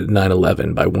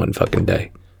 9/11 by one fucking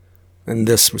day. And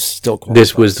this was still qualified.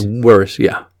 This was the worst,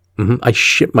 yeah. Mm-hmm. I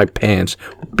shit my pants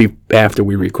after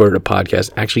we recorded a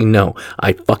podcast. Actually, no.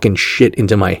 I fucking shit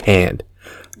into my hand.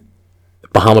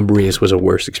 Bahama Breeze was a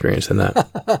worse experience than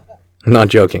that. I'm not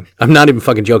joking. I'm not even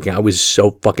fucking joking. I was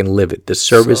so fucking livid. The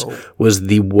service was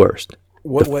the worst.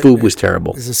 The food was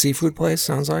terrible. Is a seafood place,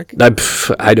 sounds like?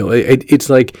 I don't. It's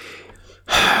like...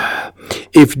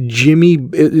 If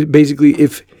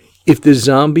the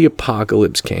zombie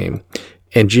apocalypse came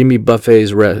and Jimmy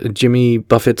Buffett's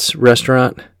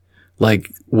restaurant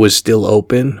like was still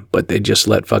open, but they just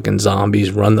let fucking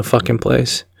zombies run the fucking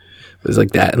place, it was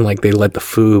like that. And like they let the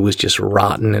food was just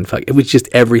rotten and it was just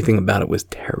everything about it was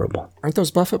terrible. Aren't those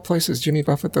Buffett places, Jimmy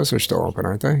Buffett? Those are still open,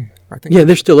 aren't they? I think. Yeah,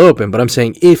 they're still open. But I'm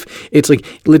saying if it's like,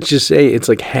 let's just say it's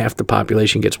like half the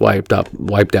population gets wiped out,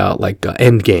 like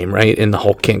Endgame, right? And the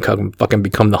Hulk can't fucking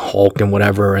become the Hulk and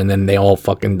whatever, and then they all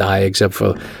fucking die except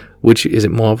for, which is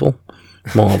it, Marvel?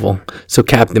 Marvel. So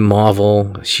Captain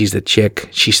Marvel, she's the chick.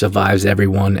 She survives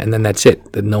everyone, and then that's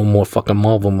it. There's no more fucking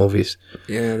Marvel movies.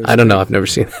 Yeah, I don't know. I've never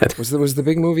seen that. Was the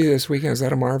big movie this weekend? Is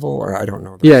that a Marvel or I don't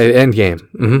know? Yeah, Endgame.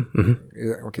 Mm-hmm, mm-hmm.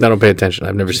 Yeah, okay. I don't pay attention.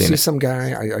 I've never seen it. Some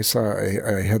guy. I saw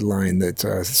a headline that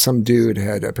some dude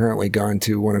had apparently gone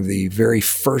to one of the very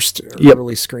first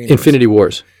early screenings. Infinity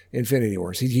Wars.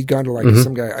 He'd gone to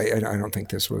some guy. I don't think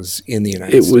this was in the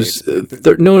United States. It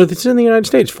was no, it's in the United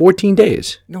States. 14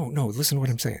 days. No. Listen to what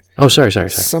I'm saying. Oh, sorry.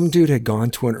 Some dude had gone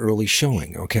to an early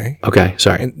showing. Okay. Okay.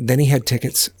 Sorry. And then he had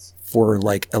tickets for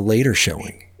like a later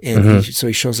showing, and so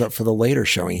he shows up for the later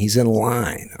showing. He's in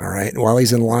line. All right. And while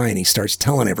he's in line, he starts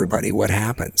telling everybody what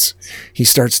happens. He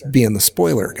starts being the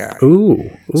spoiler guy.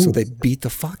 Ooh. So they beat the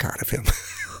fuck out of him.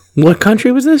 What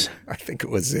country was this? I think it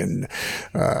was in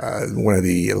one of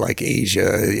the like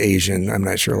Asian, I'm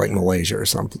not sure, like Malaysia or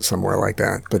somewhere like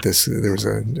that. But there was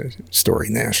a story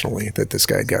nationally that this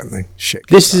guy had gotten the shit.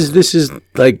 This is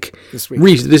like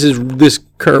this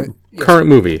current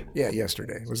movie. Yeah,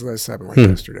 yesterday. It happened like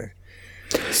yesterday.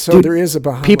 So dude, there is a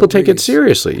Bahama people Breeze. Take it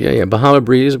seriously. Yeah. Bahama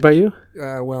Breeze by you?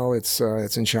 Well, it's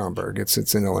in Schaumburg. It's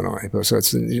in Illinois. So it's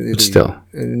still.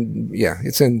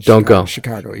 It's in Don't go.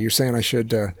 Chicago. You're saying I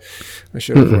should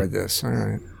avoid this. All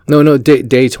right. No.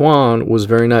 Daytwan was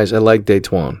very nice. I like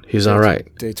Daytwan. He's all right.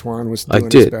 Daytwan was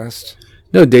doing his best.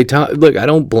 No, Daytwan. Look, I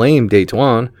don't blame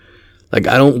Daytwan. Like,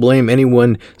 I don't blame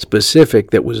anyone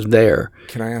specific that was there.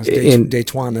 Can I ask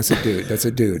Daytwan? That's a dude. That's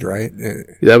a dude, right?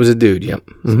 That was a dude, yep.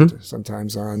 Mm-hmm.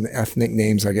 Sometimes on ethnic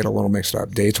names, I get a little mixed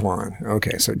up. Daytwan.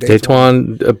 Okay, so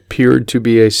Daytwan appeared to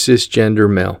be a cisgender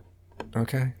male.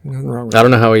 Okay, nothing wrong with that. I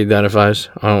don't know how he identifies.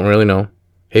 I don't really know.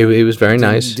 He was very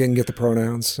nice. Didn't get the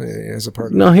pronouns as a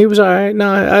partner. No, he was all right. No,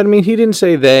 I mean, he didn't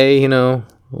say they,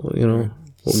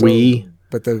 we.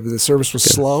 But the service was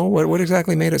slow? What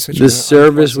exactly made it such The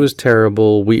service was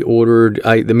terrible. We ordered,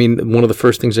 one of the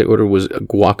first things I ordered was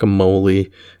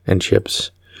guacamole and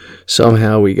chips.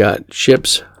 Somehow we got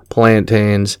chips,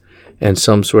 plantains, and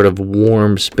some sort of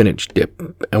warm spinach dip,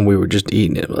 and we were just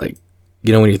eating it like,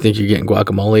 when you think you're getting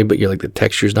guacamole, but you're like, the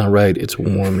texture's not right, it's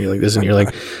warm, you're like this, and you're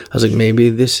like, I was like,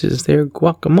 maybe this is their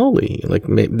guacamole. Like,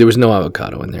 there was no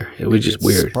avocado in there. It was just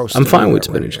weird. I'm fine with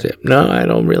spinach dip. No, I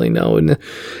don't really know. And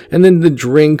then the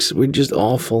drinks were just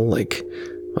awful. Like,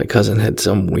 my cousin had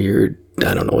some weird,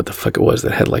 I don't know what the fuck it was,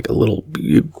 that had like a little,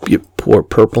 you pour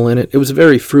purple in it. It was a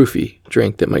very froofy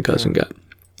drink that my cousin got.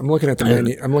 I'm looking at the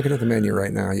menu. I'm looking at the menu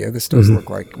right now. Yeah, this does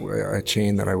look like a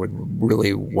chain that I would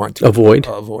really want to avoid.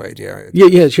 Yeah.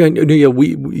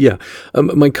 Yeah.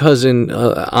 My cousin.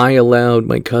 I allowed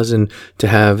my cousin to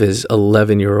have his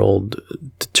 11-year-old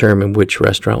determine which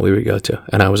restaurant we would go to,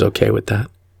 and I was okay with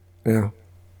that. Yeah.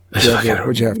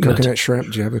 Would you have coconut shrimp?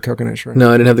 Did you have the coconut shrimp?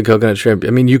 No, I didn't have the coconut shrimp. I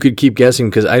mean, you could keep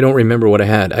guessing because I don't remember what I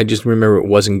had. I just remember it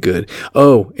wasn't good.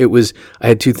 Oh, I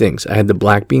had two things. I had the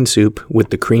black bean soup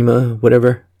with the crema,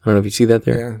 whatever. I don't know if you see that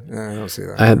there. Yeah, I don't see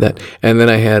that. I had that. And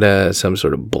then I had some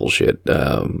sort of bullshit,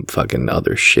 fucking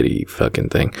other shitty fucking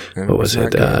thing. What was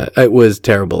it? It was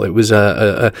terrible. It was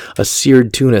a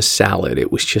seared tuna salad.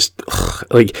 It was just,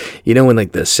 like, when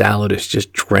like the salad is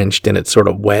just drenched and it's sort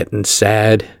of wet and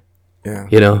sad. Yeah.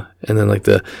 And then like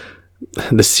the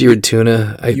seared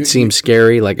tuna, it seemed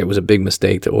scary, like it was a big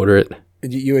mistake to order it.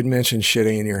 You had mentioned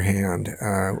shitting in your hand,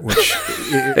 which...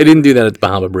 I didn't do that at the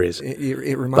Bahama Breeze,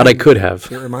 but I could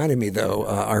have. It reminded me, though,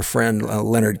 our friend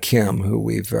Leonard Kim, who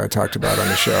we've talked about on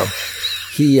the show,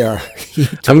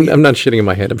 I'm not shitting in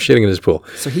my hand. I'm shitting in his pool.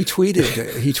 So he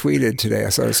tweeted today. I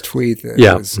saw his tweet. That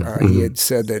he had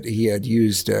said that he had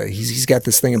used, he's got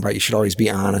this thing about you should always be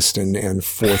honest and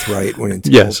forthright when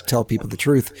tell people the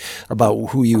truth about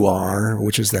who you are,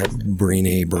 which is that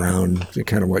Brené Brown,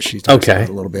 kind of what she talks about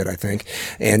a little bit, I think.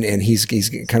 And he's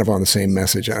kind of on the same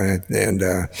message.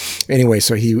 Anyway,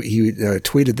 so he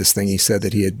tweeted this thing. He said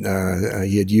that he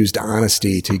had used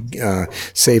honesty to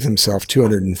save himself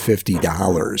 $250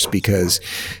 because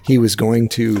he was going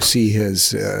to see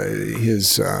his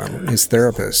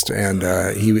therapist, and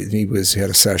he had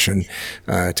a session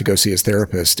to go see his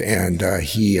therapist, and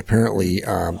he apparently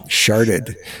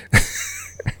sharded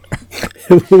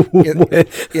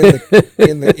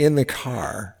in the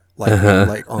car.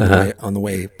 On the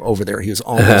way over there, he was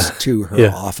almost to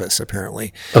her office.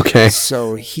 Apparently, okay.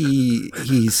 So he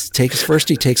takes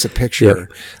a picture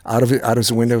out of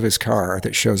the window of his car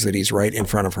that shows that he's right in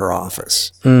front of her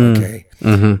office. Okay,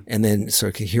 and then so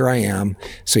here I am.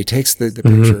 So he takes the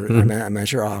picture. I'm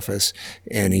at your office,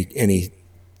 and he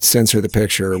sends her the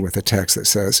picture with a text that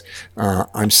says,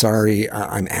 "I'm sorry,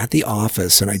 I'm at the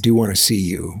office and I do want to see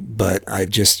you, but I've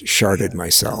just sharded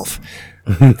myself."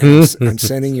 I'm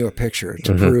sending you a picture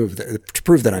to prove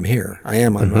that I'm here. I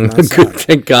am. I'm outside.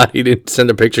 Thank God he didn't send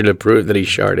a picture to prove that he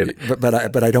sharded.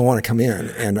 But I don't want to come in,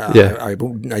 and I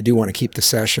do want to keep the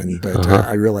session. But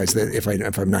I realize that if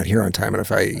I'm not here on time, and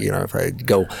if I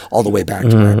go all the way back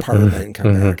to my apartment and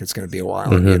come back, it's going to be a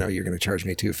while. And you're going to charge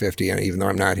me $250, and even though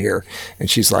I'm not here.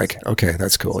 And she's like, okay,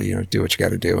 that's cool. Do what you got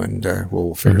to do, and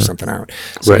we'll figure something out.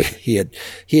 So right. He had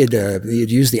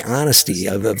used the honesty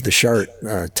of the shart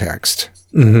text.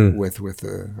 With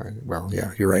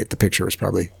you're right. The picture was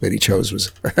probably that he chose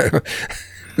was.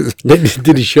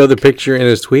 Did he show the picture in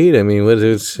his tweet? I mean, what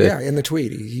is it? Yeah, in the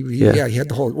tweet, he had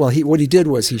the whole. Well, what he did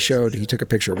was he took a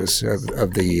picture of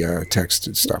the text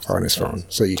and stuff on his phone,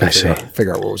 so you can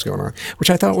figure out what was going on. Which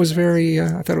I thought was very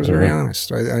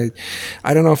honest. I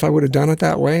don't know if I would have done it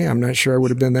that way. I'm not sure I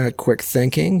would have been that quick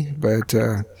thinking, but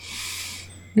I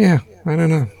don't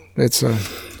know. It's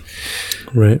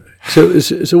right.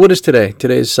 So what is today?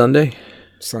 Today is Sunday?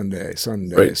 Sunday.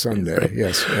 Right.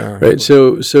 Yes. Right.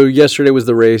 So yesterday was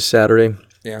the race. Saturday.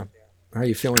 Yeah. How are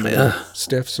you feeling?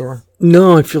 Stiff, sore?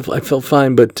 No, I felt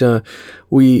fine. But I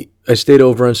stayed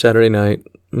over on Saturday night.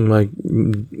 My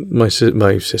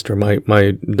sister,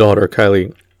 my daughter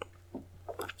Kylie,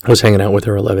 was hanging out with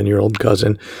her 11-year-old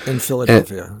cousin in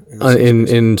Philadelphia.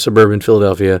 In suburban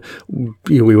Philadelphia.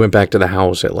 We went back to the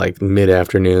house at like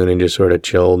mid-afternoon and just sort of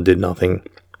chilled, did nothing.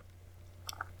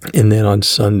 And then on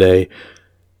Sunday,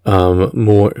 when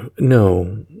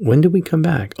did we come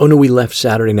back? Oh no, we left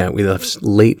Saturday night. We left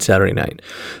late Saturday night.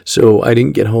 So I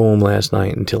didn't get home last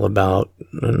night until about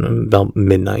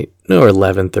midnight, or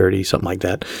 11:30, something like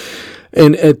that.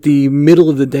 And at the middle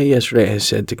of the day yesterday, I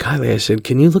said to Kylie, I said,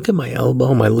 can you look at my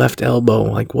elbow, my left elbow?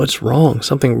 Like, what's wrong?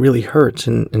 Something really hurts.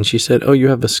 And she said, oh, you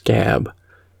have a scab.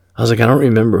 I was like, I don't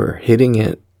remember hitting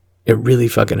it. It really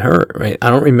fucking hurt, right? I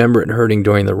don't remember it hurting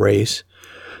during the race.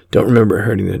 Don't remember it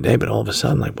hurting the day, but all of a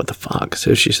sudden, like, what the fuck?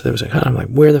 So she said, it was like, I'm like,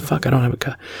 where the fuck? I don't have a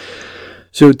cut.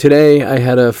 So today I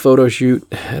had a photo shoot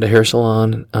at a hair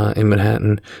salon in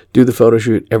Manhattan. Do the photo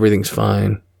shoot. Everything's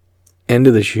fine. End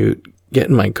of the shoot. Get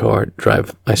in my car.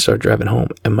 Drive. I start driving home,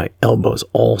 and my elbow's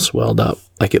all swelled up.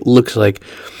 Like it looks like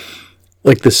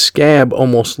the scab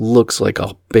almost looks like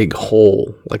a big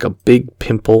hole, like a big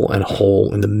pimple and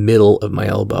hole in the middle of my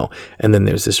elbow. And then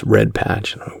there's this red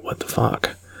patch. And I'm like, what the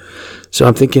fuck? So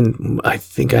I'm thinking, I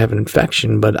think I have an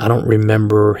infection, but I don't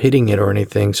remember hitting it or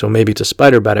anything. So maybe it's a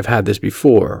spider bite. I've had this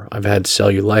before. I've had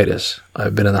cellulitis.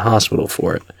 I've been in the hospital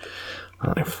for it.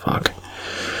 I'm like, fuck.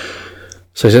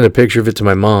 So I sent a picture of it to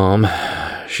my mom.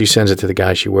 She sends it to the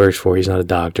guy she works for. He's not a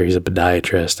doctor. He's a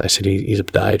podiatrist. I said, he's a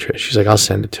podiatrist. She's like, I'll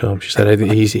send it to him. She said,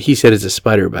 he said it's a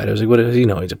spider bite. I was like, what does he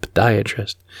know? He's a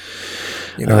podiatrist.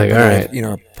 You know, like, all right. You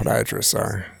know, podiatrists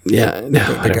are. Yeah.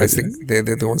 The guys, they're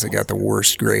the ones that got the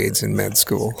worst grades in med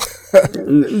school.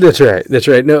 That's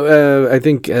right. No, I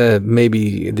think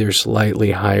maybe they're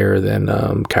slightly higher than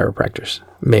chiropractors.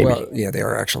 Maybe. Well, yeah, they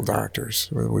are actual doctors.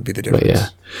 Would be the difference. But yeah.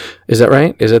 Is that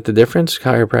right? Is that the difference?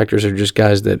 Chiropractors are just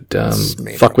guys that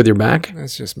fuck with your back?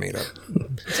 That's just made up.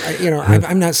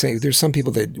 I'm not saying there's some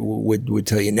people that would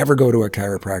tell you never go to a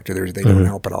chiropractor. They don't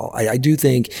help at all. I do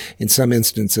think in some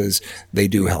instances they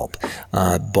do help,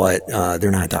 but they're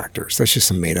not doctors. That's just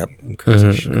some made up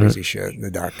crazy shit.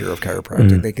 The doctor of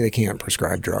chiropractic, they can't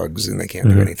prescribe drugs and they can't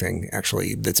do anything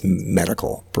actually that's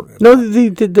medical. No,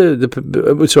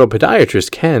 so a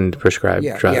podiatrist can prescribe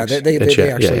drugs. Yeah,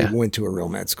 they actually went to a real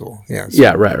med school. Yeah,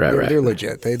 so right. They're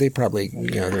legit. They probably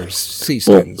they're C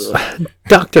students.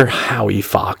 Dr. Howie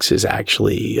Fox is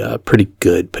actually a pretty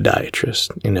good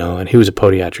podiatrist, and he was a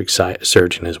podiatric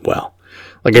surgeon as well.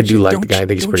 Like I do like the guy. I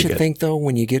think he's pretty good. Don't you think though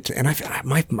when you get to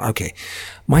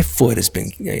my foot has been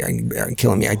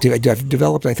killing me. I've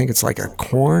developed. I think it's like a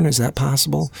corn. Is that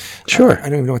possible? Sure. I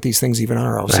don't even know what these things even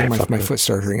are. All of a sudden my foot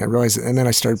started hurting. I realized, and then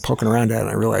I started poking around at it, and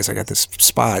I realized I got this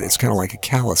spot. It's kind of like a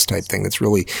callus type thing. That's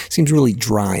seems really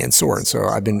dry and sore. And so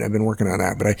I've been working on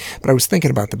that. But I was thinking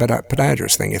about the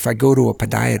podiatrist thing. If I go to a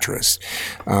podiatrist,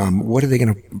 what are they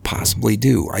going to possibly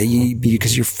do?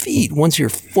 Because your feet, once your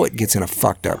foot gets in a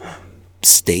fucked up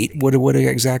state, what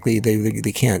exactly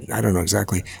they can't. I don't know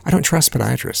exactly. I don't trust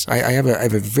podiatrists. I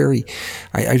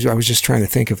was just trying to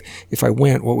think of if I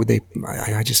went, what would they?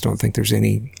 I just don't think there's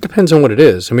any. Depends on what it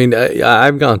is. I mean,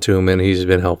 I've gone to him and he's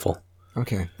been helpful.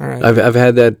 Okay, all right. I've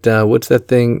had that. What's that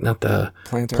thing? Not the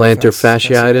plantar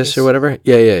fasciitis or whatever.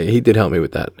 Yeah. He did help me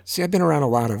with that. See, I've been around a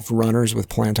lot of runners with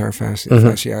plantar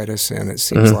fasciitis, and it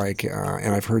seems like,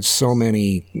 and I've heard so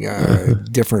many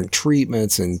different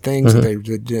treatments and things that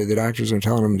the doctors are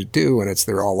telling them to do, and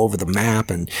they're all over the map.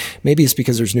 And maybe it's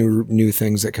because there's new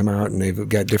things that come out, and they've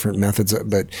got different methods.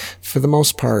 But for the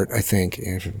most part, I think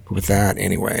with that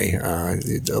anyway,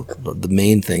 the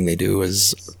main thing they do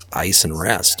is ice and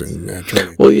rest and.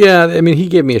 Well, yeah, I mean, he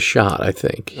gave me a shot, I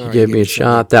think. He gave me a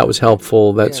shot. That was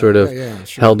helpful. That sort of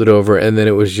held it over. And then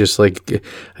it was just like,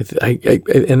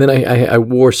 I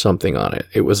wore something on it.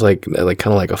 It was like kind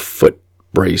of like a foot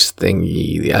brace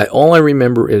thingy. All I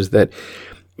remember is that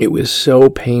it was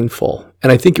so painful.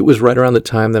 And I think it was right around the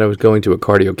time that I was going to a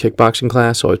cardio kickboxing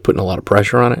class, so I was putting a lot of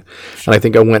pressure on it. And I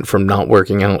think I went from not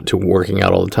working out to working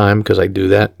out all the time because I do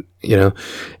that,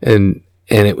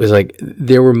 And it was like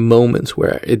there were moments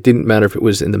where it didn't matter if it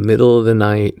was in the middle of the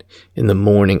night, in the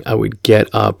morning, I would get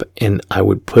up and I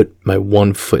would put my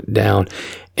one foot down,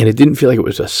 and it didn't feel like it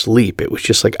was asleep. It was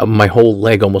just like my whole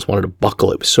leg almost wanted to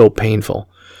buckle. It was so painful.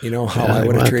 You know how I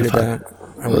would have treated that?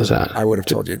 What was that? I would have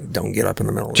told you, don't get up in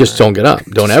the middle of the Just night. Don't get up.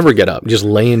 Don't ever get up. Just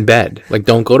lay in bed. Like,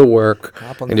 don't go to work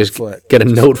and just get a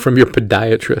note from your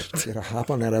podiatrist. Hop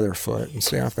on that other foot and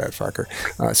stay off that fucker.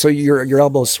 So your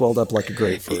elbow's swelled up like a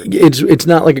grapefruit. It's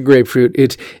not like a grapefruit.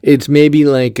 It's maybe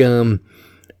like a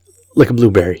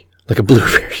blueberry. Like a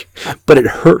blueberry. But it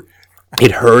hurt.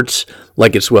 It hurts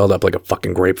like it swelled up like a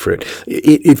fucking grapefruit.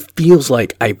 It feels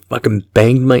like I fucking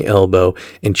banged my elbow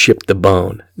and chipped the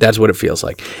bone. That's what it feels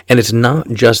like. And it's not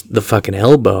just the fucking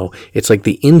elbow. It's like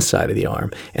the inside of the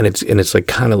arm. And it's like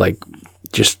kind of like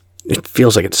just, it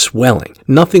feels like it's swelling.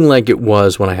 Nothing like it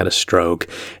was when I had a stroke.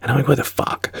 And I'm like, what the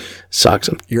fuck? Sucks.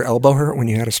 Your elbow hurt when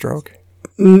you had a stroke?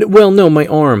 Well, no, my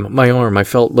arm. I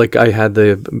felt like I had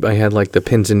like the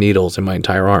pins and needles in my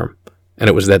entire arm. And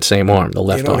it was that same arm, the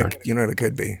left arm. You know what it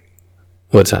could be?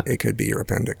 What's that? It could be your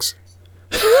appendix.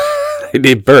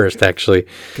 It burst, actually.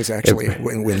 Because actually,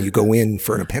 when you go in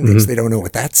for an appendix, they don't know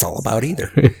what that's all about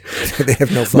either. They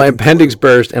have no. My appendix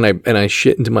burst, and I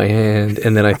shit into my hand,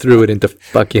 and then I threw it into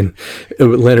fucking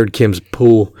Leonard Kim's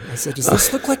pool. I said, "Does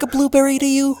this look like a blueberry to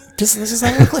you? Does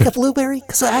that look like a blueberry?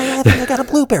 Because I got a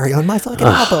blueberry on my fucking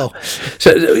elbow."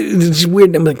 So it's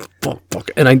weird. I'm like, fuck.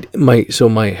 And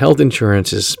my health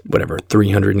insurance is whatever,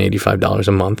 $385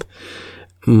 a month.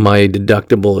 My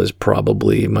deductible is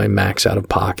probably, my max out of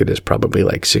pocket is probably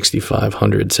like $6,500,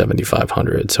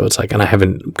 $7,500. So it's like, and I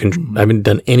haven't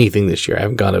done anything this year. I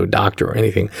haven't gone to a doctor or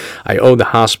anything. I owe the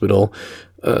hospital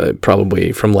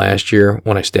probably from last year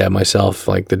when I stabbed myself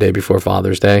like the day before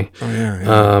Father's Day.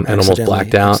 And almost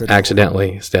blacked out.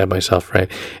 Accidentally stabbed myself, right?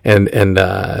 And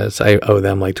so I owe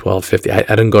them like $1,250. I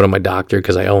didn't go to my doctor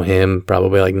because I owe him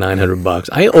probably like $900.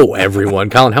 I owe everyone.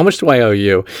 Colin, how much do I owe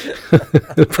you?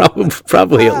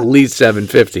 probably at least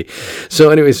 $750.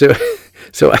 So anyway,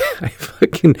 so I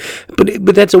fucking,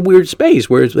 but that's a weird space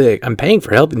where it's like, I'm paying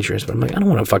for health insurance, but I'm like, I don't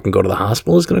want to fucking go to the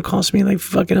hospital. It's going to cost me like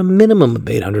fucking a minimum of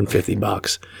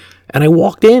 $850. And I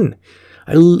walked in.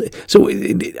 I'm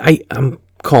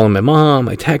calling my mom.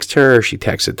 I text her. She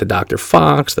texts it to Dr.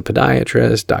 Fox, the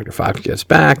podiatrist. Dr. Fox gets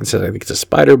back and says, I think it's a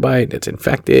spider bite. It's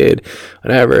infected,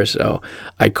 whatever. So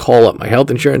I call up my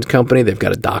health insurance company. They've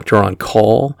got a doctor on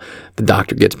call. The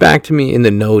doctor gets back to me. In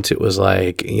the notes, it was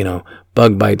like,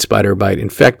 bug bite, spider bite,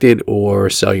 infected, or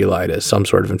cellulitis, some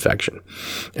sort of infection.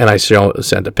 And I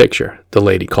sent a picture. The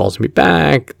lady calls me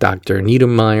back, Dr.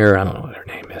 Niedermeyer. I don't know what her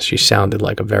name is. She sounded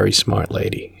like a very smart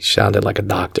lady. She sounded like a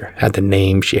doctor. Had the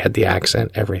name, she had the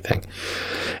accent, everything.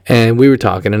 And we were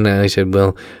talking, and I said,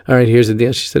 well, all right, here's the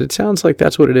deal. She said, it sounds like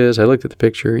that's what it is. I looked at the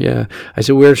picture, yeah. I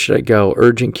said, where should I go,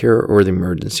 urgent care or the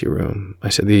emergency room? I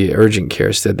said, the urgent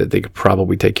care said that they could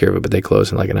probably take care of it, but they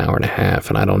close in like an hour and a half,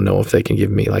 and I don't know if they can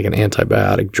give me like an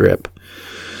antibiotic drip.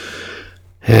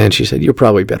 And she said, you're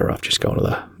probably better off just going to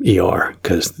the ER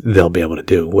because they'll be able to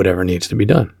do whatever needs to be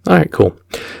done. All right, cool.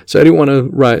 So I didn't want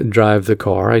to drive the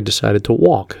car. I decided to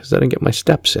walk because I didn't get my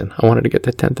steps in. I wanted to get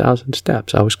to 10,000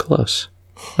 steps. I was close.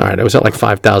 All right, I was at like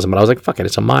 5,000, but I was like, fuck it,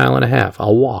 it's a mile and a half.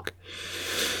 I'll walk.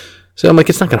 So I'm like,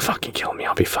 it's not going to fucking kill me.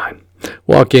 I'll be fine.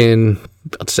 Walk in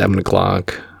about 7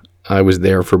 o'clock. I was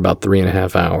there for about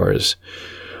 3.5 hours.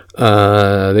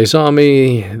 They saw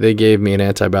me. They gave me an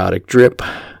antibiotic drip.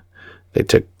 They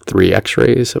took 3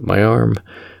 x-rays of my arm,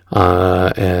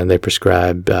 and they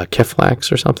prescribed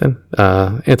Keflax or something,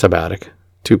 antibiotic,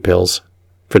 2 pills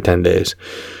for 10 days.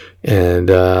 And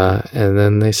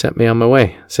then they sent me on my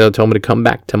way. So they told me to come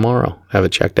back tomorrow, have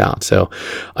it checked out. So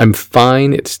I'm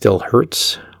fine. It still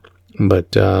hurts,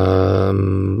 but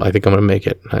I think I'm gonna make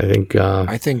it. I think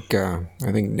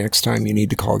next time you need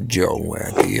to call Joe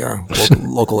at the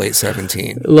local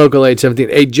 817. Local 817.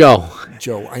 Hey Joe,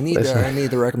 I need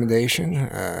the recommendation.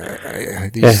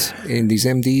 In these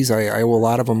MDs, I owe a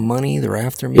lot of them money. They're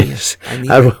after me. Yes.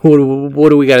 What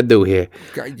do we got to do here?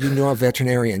 You know a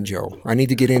veterinarian, Joe. I need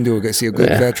to get into see a good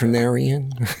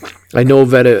veterinarian. I know a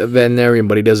veterinarian,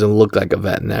 but he doesn't look like a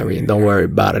veterinarian. Don't worry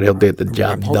about it. He'll get the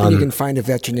job done. I'm hoping you can find a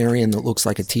veterinarian that looks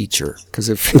like a teacher. Because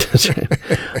if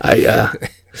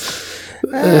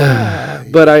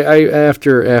but I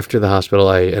after the hospital,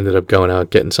 I ended up going out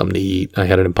getting something to eat. I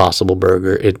had an Impossible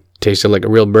Burger. It tasted like a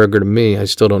real burger to me. I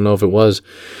still don't know if it was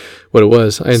what it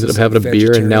was. I ended up having a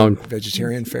beer, and now I'm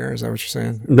vegetarian fare. Is that what you're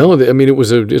saying? No, I mean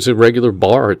it's a regular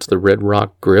bar. It's the Red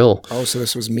Rock Grill. Oh, so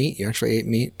this was meat. You actually ate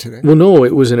meat today? Well, no,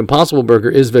 it was an Impossible Burger.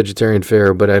 Is vegetarian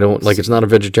fare, but I don't like. It's not a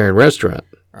vegetarian restaurant.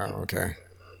 Oh, okay.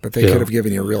 But they could have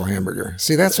given you a real hamburger.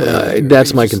 See, that's what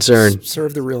that's my concern.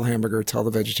 Serve the real hamburger. Tell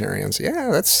the vegetarians,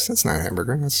 that's not a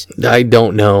hamburger. I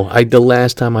don't know. The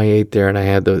last time I ate there and I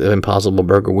had the Impossible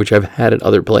Burger, which I've had at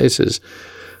other places,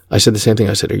 I said the same thing.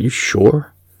 I said, "Are you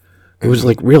sure?" It was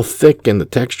like real thick in the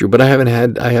texture, but I haven't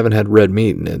had red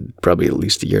meat in probably at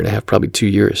least 1.5 years, probably 2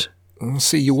 years. Well,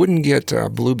 see, you wouldn't get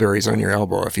blueberries on your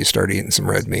elbow if you started eating some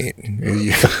red meat.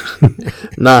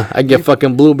 Nah, I get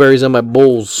fucking blueberries on my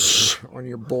balls. On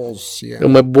your balls, yeah.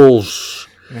 On my balls.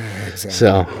 Exactly.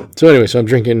 So anyway, I'm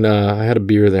drinking, I had a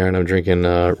beer there, and I'm drinking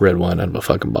red wine out of a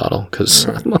fucking bottle, because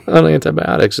I'm on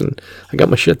antibiotics, and I got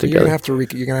my shit together. You're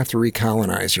going to have to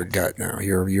recolonize your gut now.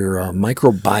 Your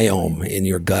microbiome in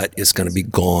your gut is going to be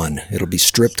gone. It'll be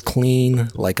stripped clean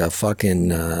like a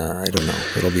fucking, I don't know.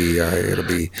 It'll be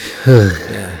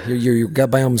your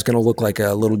gut biome is going to look like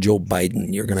a little Joe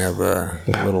Biden. You're going to have a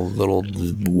little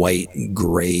white,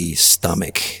 gray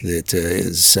stomach that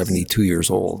is 72 years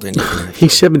old. And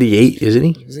he's 78, isn't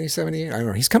he? Is he 78? I don't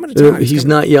know. He's coming to town. He's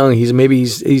not young. He's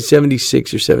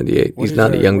 76 or 78. He's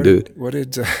not a young dude. What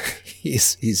did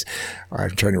he's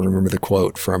I'm trying to remember the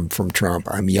quote from Trump.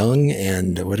 I'm young,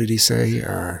 and what did he say?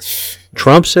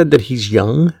 Trump said that he's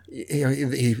young.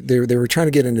 They were trying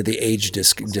to get into the age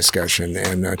discussion,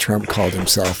 and Trump called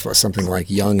himself something like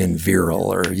young and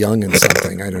virile, or young and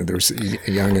something. I don't know. There was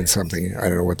young and something. I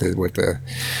don't know what the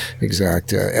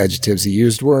exact adjectives he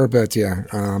used were, but yeah.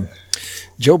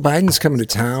 Joe Biden's coming to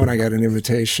town. I got an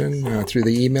invitation through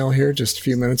the email here just a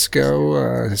few minutes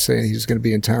ago saying he's going to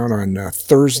be in town on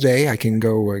Thursday. I can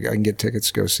go. I can get tickets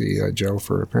to go see Joe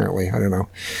for apparently, I don't know,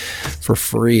 for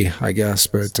free, I guess.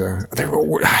 But I'm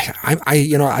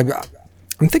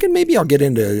thinking maybe I'll get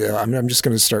into. I'm just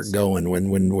going to start going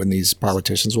when these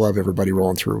politicians will have everybody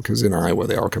rolling through, because in Iowa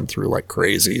they all come through like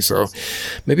crazy. So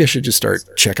maybe I should just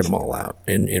start checking them all out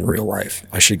in real life.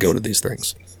 I should go to these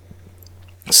things.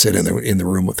 Sit in the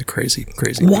room with the crazy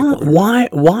people.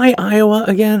 Why Iowa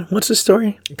again? What's the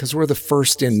story? Because we're the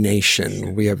first in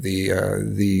nation. We have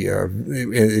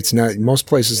it's not, most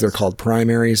places they're called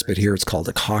primaries, but here it's called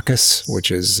a caucus, which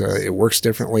is it works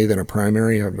differently than a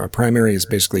primary. A primary is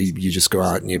basically you just go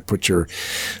out and you put your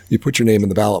name in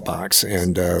the ballot box,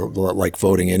 and like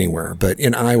voting anywhere. But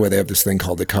in Iowa they have this thing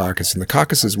called the caucus, and the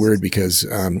caucus is weird because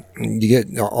you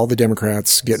get all the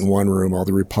Democrats get in one room, all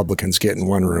the Republicans get in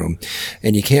one room,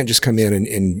 and you can't just come in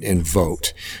and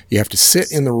vote. You have to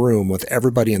sit in the room with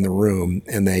everybody in the room,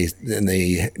 and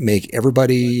they make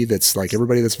everybody that's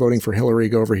voting for Hillary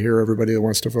go over here. Everybody that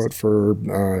wants to vote for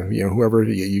whoever,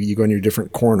 you go in your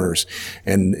different corners,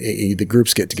 and the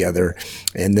groups get together,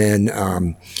 and then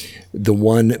the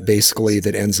one basically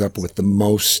that ends up with the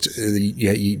most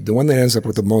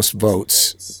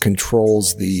votes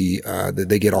controls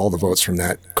they get all the votes from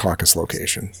that caucus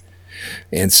location.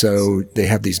 And so they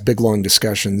have these big, long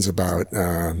discussions about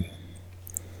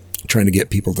trying to get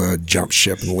people to jump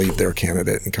ship and leave their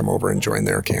candidate and come over and join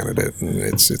their candidate. And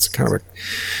it's kind of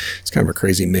a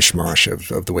crazy mishmash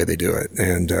of the way they do it.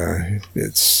 And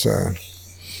it's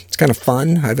kind of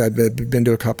fun. I've been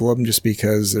to a couple of them just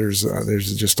because there's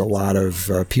just a lot of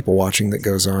people watching that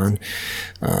goes on.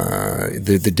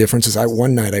 The difference is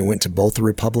one night I went to both the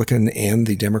Republican and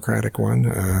the Democratic one.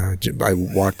 I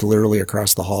walked literally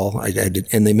across the hall. I did,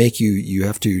 and they make you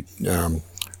have to.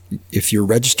 If you're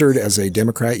registered as a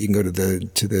Democrat, you can go to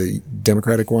the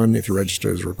Democratic one. If you're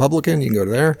registered as a Republican, you can go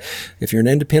to there. If you're an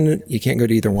independent, you can't go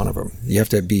to either one of them. You have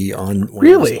to be on one.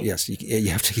 Really? Yes, you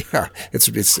have to. Yeah, it's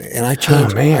and I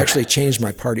changed. I actually changed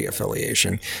my party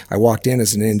affiliation. I walked in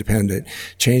as an independent,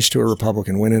 changed to a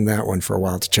Republican, went in that one for a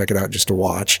while to check it out, just to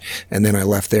watch, and then I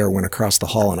left there, went across the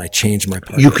hall, and I changed my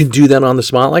party. You can do that on the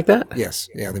spot like that? Yes.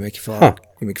 Yeah, they make you fill out.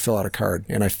 You make fill out a card,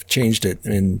 and I changed it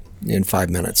in 5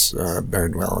 minutes.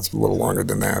 Well, it's a little longer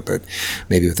than that, but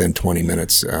maybe within 20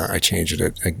 minutes, I changed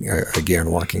it again.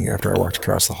 After I walked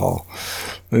across the hall,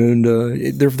 and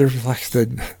they're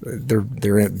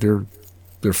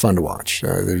fun to watch.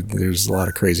 There's a lot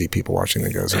of crazy people watching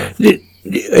that goes on.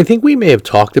 I think we may have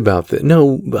talked about that.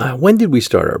 No, when did we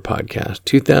start our podcast?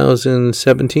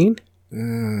 2017.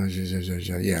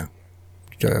 Yeah,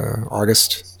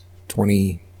 August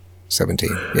 2017.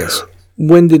 Yes.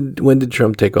 When did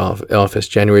Trump take office?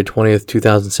 January 20th,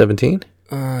 2017?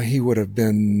 He would have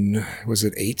been, was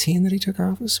it 18 that he took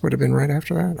office? Would have been right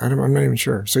after that? I'm not even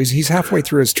sure. So he's halfway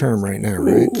through his term right now,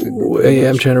 right? Yeah,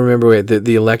 I'm trying to remember. Wait,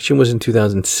 the election was in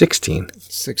 2016.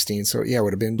 16, so yeah, it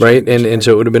would have been. Right, and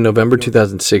so it would have been November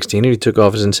 2016, and he took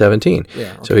office in 17.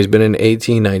 Yeah. Okay. So he's been in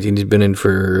 18, 19, he's been in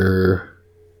for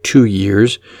 2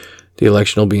 years. The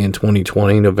election will be in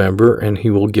 2020, November, and he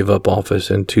will give up office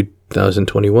in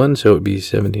 2021, so it would be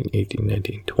 17, 18,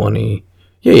 19, 20.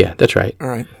 Yeah, that's right. All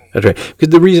right. That's right. Because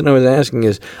the reason I was asking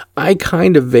is I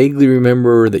kind of vaguely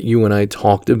remember that you and I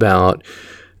talked about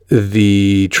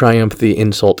the Triumph the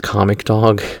Insult Comic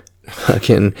Dog.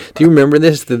 Do you remember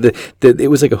this?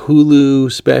 It was like a Hulu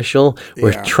special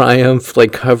where Triumph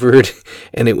covered,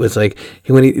 and it was like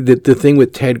the thing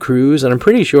with Ted Cruz, and I'm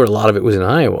pretty sure a lot of it was in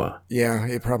Iowa. Yeah,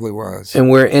 it probably was.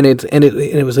 And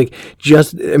it was like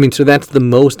so that's the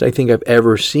most I think I've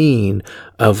ever seen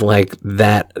of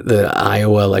the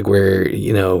Iowa where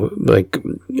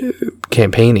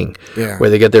campaigning, where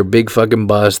they get their big fucking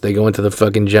bus, they go into the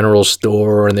fucking general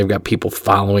store, and they've got people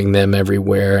following them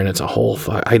everywhere, and it's a whole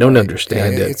I don't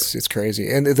understand it. It's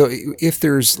crazy. And if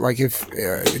there's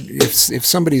if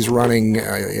somebody's running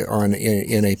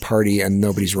in a party and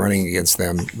nobody's running against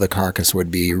them, the caucus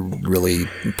would be really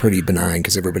pretty benign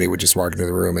because everybody would just walk into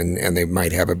the room and they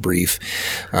might have a brief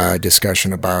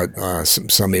discussion about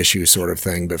some issue sort of thing.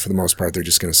 thing, but for the most part, they're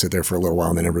just going to sit there for a little while,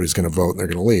 and then everybody's going to vote and they're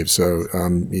going to leave. So,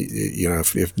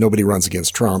 if nobody runs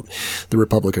against Trump, the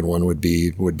Republican one would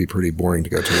be pretty boring to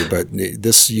go to. But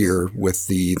this year, with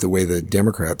the way the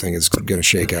Democrat thing is going to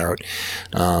shake out,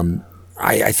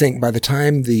 I think by the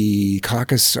time the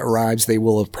caucus arrives, they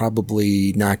will have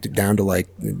probably knocked it down to like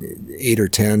 8 or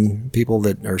 10 people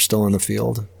that are still in the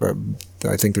field. But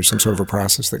I think there's some sort of a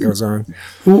process that goes on.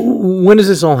 When is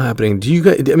this all happening? Do you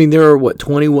guys, there are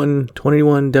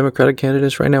 21 Democratic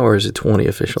candidates right now, or is it 20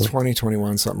 officially? 20,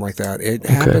 21, something like that. It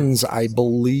happens, I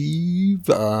believe,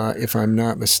 if I'm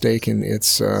not mistaken,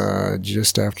 it's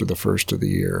just after the first of the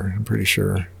year. I'm pretty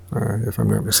sure, if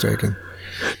I'm not mistaken.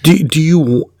 Do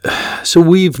you? So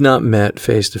we've not met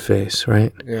face to face,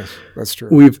 right? Yes, that's true.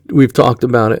 We've talked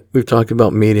about it. We've talked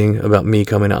about me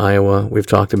coming to Iowa. We've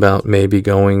talked about maybe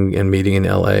going and meeting in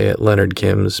L.A. at Leonard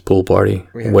Kim's pool party,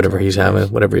 whatever he's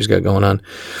having, whatever he's got going on.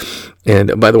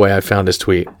 And by the way, I found his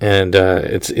tweet, and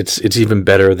it's even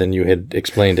better than you had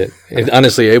explained it.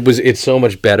 Honestly, it's so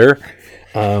much better.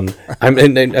 I'm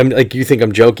like, you think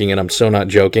I'm joking, and I'm so not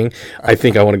joking. I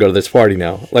think I want to go to this party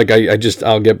now. Like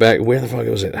I'll get back. Where the fuck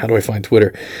was it? How do I find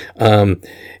Twitter?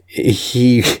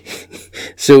 He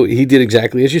did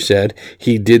exactly as you said.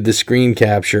 He did the screen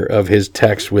capture of his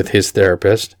text with his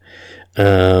therapist.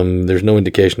 There's no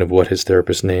indication of what his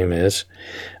therapist's name is.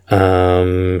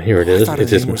 Here it is. I thought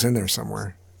his name was in there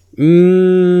somewhere.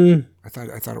 I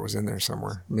thought it was in there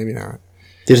somewhere. Maybe not.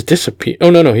 Did it disappear? Oh,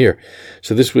 no, here.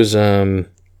 So this was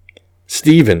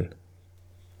Stephen.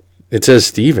 It says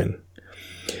Stephen.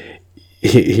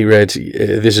 He writes,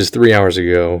 this is 3 hours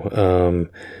ago.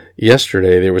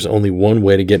 Yesterday, there was only one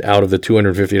way to get out of the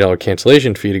 $250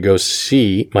 cancellation fee to go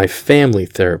see my family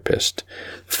therapist.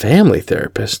 Family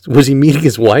therapist? Was he meeting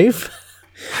his wife?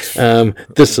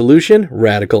 The solution?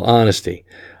 Radical honesty.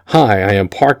 Hi, I am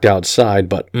parked outside,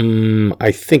 but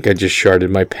I think I just sharted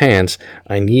my pants.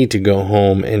 I need to go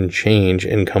home and change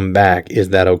and come back. Is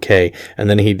that okay? And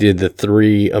then he did the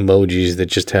 3 emojis that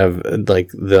just have like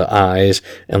the eyes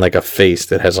and like a face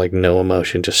that has like no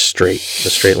emotion, just straight, the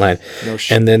straight line.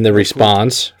 And then the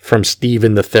response from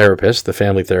Stephen, the therapist, the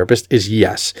family therapist, is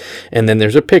yes. And then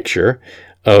there's a picture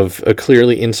of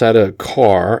clearly inside a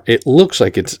car. It looks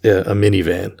like it's a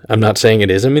minivan. I'm not saying it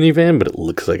is a minivan, but it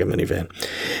looks like a minivan.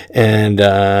 And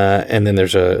then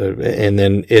there's and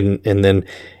then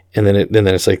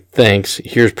it's like, thanks.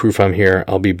 Here's proof I'm here.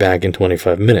 I'll be back in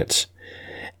 25 minutes.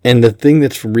 And the thing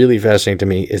that's really fascinating to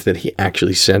me is that he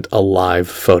actually sent a live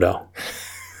photo.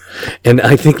 And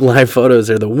I think live photos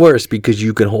are the worst because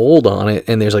you can hold on it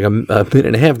and there's like a minute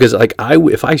and a half. Because like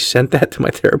if I sent that to my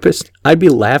therapist, I'd be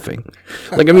laughing.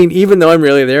 Like, even though I'm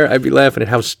really there, I'd be laughing at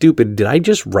how stupid. Did I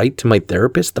just write to my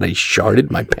therapist that I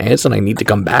sharted my pants and I need to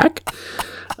come back?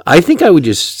 I think I would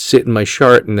just sit in my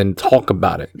shart and then talk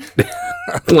about it.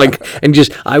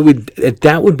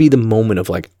 That would be the moment of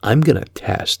like, I'm going to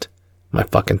test my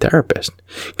fucking therapist.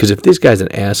 Because if this guy's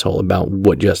an asshole about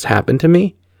what just happened to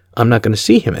me, I'm not going to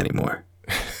see him anymore.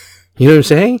 You know what I'm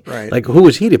saying? Right. Like, who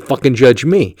is he to fucking judge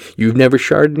me? You've never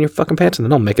sharded in your fucking pants, and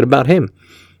then I'll make it about him.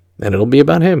 And it'll be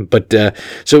about him. But,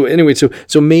 so anyway,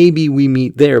 so maybe we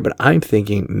meet there, but I'm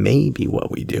thinking maybe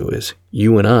what we do is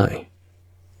you and I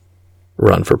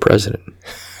run for president.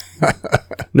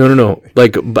 No.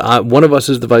 Like, one of us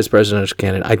is the vice presidential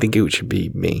candidate. I think it should be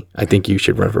me. I think you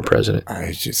should run for president.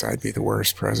 I'd be the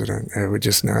worst president. I would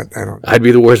just not, I'd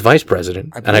be the worst vice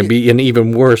president, and I'd be an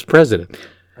even worse president.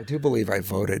 I do believe I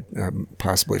voted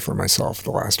possibly for myself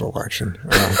the last election.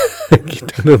 I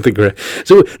don't think right.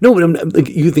 So no, but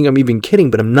you think I'm even kidding,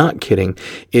 but I'm not kidding.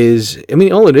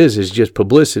 All it is just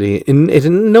publicity,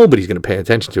 and nobody's going to pay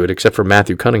attention to it except for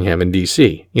Matthew Cunningham in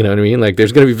D.C. You know what I mean? Like,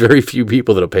 there's going to be very few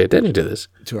people that'll pay attention to this.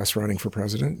 To us running for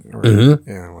president?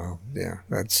 Yeah,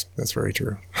 that's very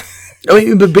true.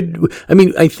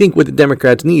 I think what the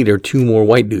Democrats need are 2 more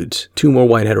white dudes, 2 more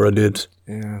white hetero dudes.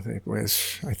 Yeah, the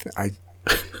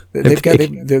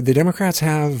Democrats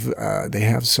have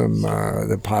some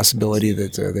the possibility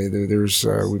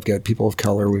that we've got people of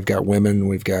color, we've got women,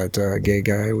 we've got gay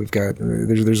guy, we've got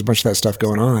there's a bunch of that stuff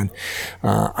going on.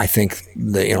 I think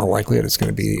the likelihood it's going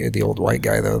to be the old white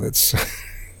guy though that's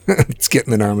it's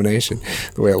getting the nomination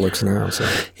the way it looks now. So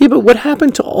yeah, but what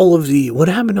happened to all of the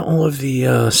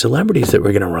celebrities that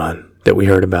were going to run? That we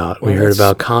heard about. We heard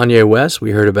about Kanye West.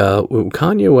 We heard about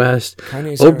Kanye West,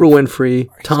 Oprah Winfrey,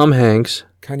 Tom Hanks.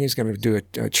 Kanye's going to do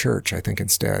a church, I think,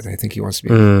 instead. I think he wants to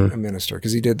be a minister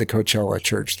because he did the Coachella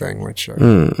church thing, which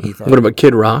he thought. What about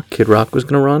Kid Rock? Kid Rock was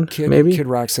going to run, maybe? Kid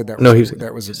Rock said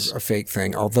that was a fake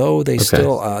thing. Although they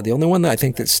still, the only one that I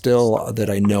think that's still, that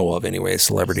I know of anyway, a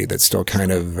celebrity that's still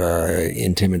kind of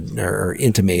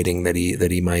intimating that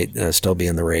he might still be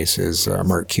in the race is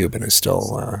Mark Cuban is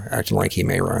still acting like he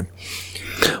may run.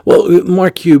 Well,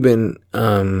 Mark Cuban,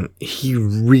 he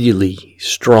really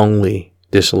strongly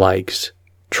dislikes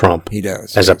Trump. He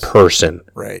does. As a person.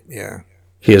 Right, yeah.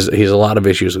 He has a lot of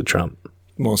issues with Trump.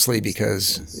 Mostly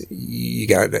because you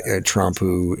got Trump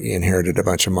who inherited a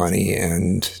bunch of money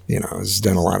and, has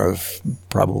done a lot of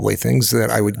probably things that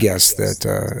I would guess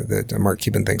that Mark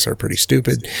Cuban thinks are pretty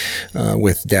stupid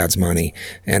with Dad's money.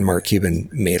 And Mark Cuban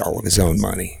made all of his own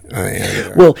money.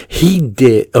 Well, he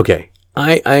did. Okay.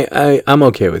 I'm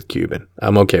okay with Cuban.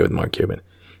 I'm okay with Mark Cuban.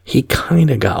 He kind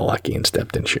of got lucky and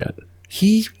stepped in shit.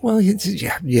 He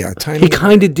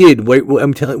kind of did.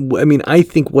 I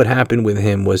think what happened with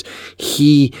him was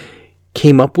he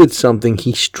came up with something.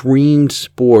 He streamed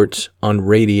sports on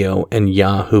radio, and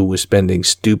Yahoo was spending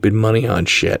stupid money on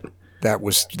shit. That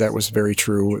was very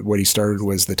true. What he started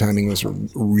was the timing was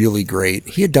really great.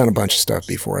 He had done a bunch of stuff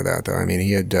before that, though. I mean,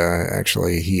 he had I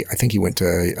think he went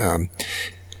to.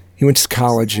 He went to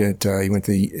college he went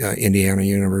to Indiana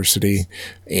University,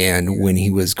 and when he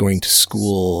was going to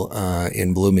school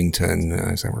in Bloomington,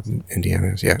 is that where Indiana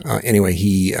is? Yeah. Anyway,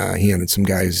 he and some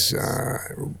guys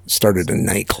started a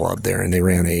nightclub there, and they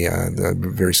ran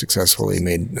very successfully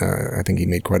made. I think he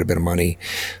made quite a bit of money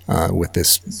with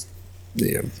this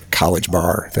college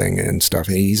bar thing and stuff.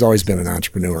 And he's always been an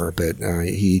entrepreneur, but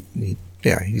he's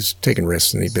taken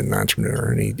risks and he's been an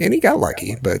entrepreneur, and he got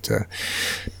lucky, but.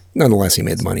 Nonetheless, he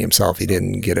made the money himself. He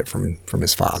didn't get it from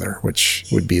his father, which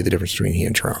would be the difference between he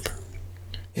and Trump.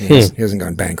 He hasn't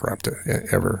gone bankrupt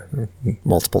ever,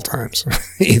 multiple times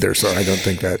either. So I don't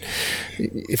think that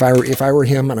if I were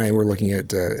him and I were looking at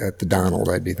the Donald,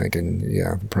 I'd be thinking,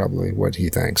 yeah, probably what he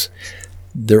thinks.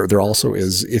 There also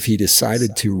is, if he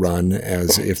decided to run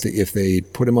as if they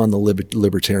put him on the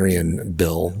libertarian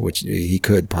bill, which he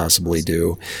could possibly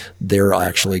do, they're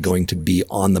actually going to be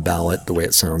on the ballot, the way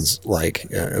it sounds like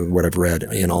what I've read,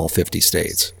 in all 50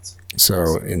 states.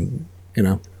 So,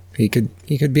 he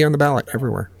could be on the ballot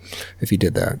everywhere if he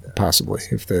did that, possibly,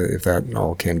 if that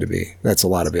all came to be. That's a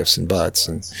lot of ifs and buts,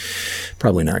 and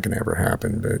probably not going to ever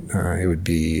happen. But it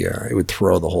would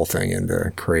throw the whole thing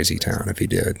into crazy town if he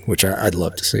did, which I'd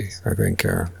love to see. I think.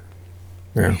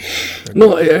 Yeah.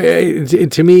 No,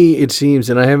 to me it seems,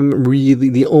 and I haven't really,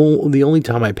 the only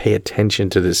time I pay attention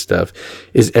to this stuff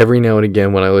is every now and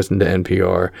again when I listen to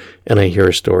NPR and I hear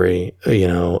a story,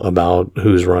 about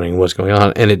who's running, what's going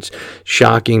on, and it's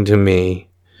shocking to me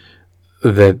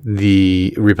that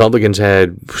the Republicans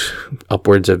had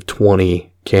upwards of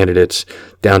 20 candidates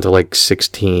down to like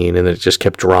 16, and it just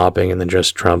kept dropping, and then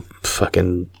just Trump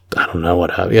fucking, I don't know what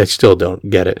happened. I still don't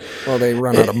get it. Well, they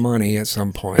run out of money at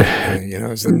some point.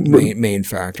 It's the main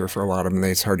factor for a lot of them.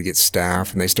 It's hard to get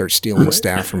staff, and they start stealing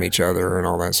staff from each other and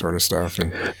all that sort of stuff.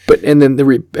 And then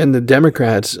the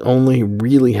Democrats only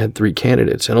really had 3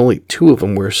 candidates, and only 2 of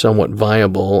them were somewhat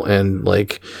viable, and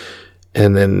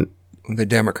then. The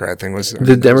Democrat thing was...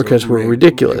 The Democrats were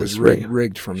ridiculous. It was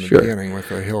rigged from the beginning with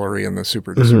Hillary and the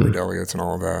super delegates and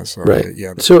all of that. So, right.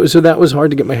 So that was hard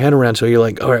to get my head around. So you're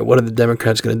like, all right, what are the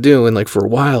Democrats going to do? And for a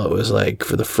while, it was like,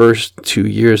 for the first 2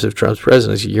 years of Trump's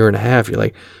presidency, a year and a half, you're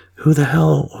like, who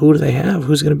do they have?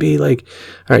 Who's going to be all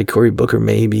right, Cory Booker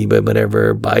maybe, but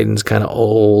whatever. Biden's kind of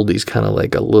old. He's kind of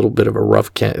like a little bit of a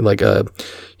rough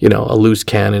a loose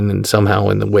cannon, and somehow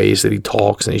in the ways that he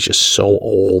talks, and he's just so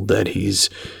old that he's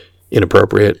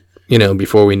inappropriate.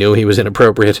 Before we knew he was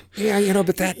inappropriate. Yeah,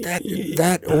 but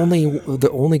that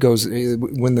only goes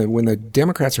when the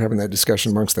Democrats are having that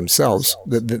discussion amongst themselves.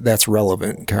 That's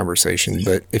relevant conversation.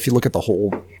 But if you look at the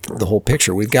whole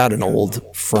picture, we've got an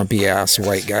old frumpy ass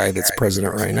white guy that's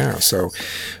president right now. So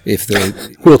if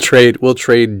we'll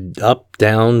trade up,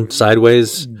 down,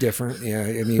 sideways, different. Yeah,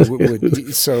 I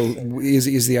mean, so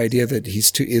is the idea that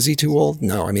is he too old?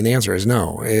 No, I mean the answer is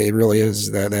no. It really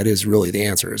is that is really the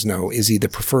answer is no. Is he the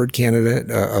preferred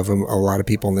candidate of a lot of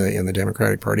people in the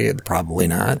Democratic Party? Probably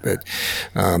not. But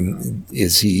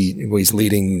is he? Well, he's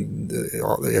leading.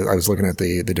 I was looking at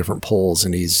the different polls,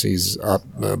 and he's up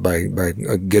by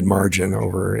a good margin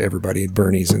over everybody.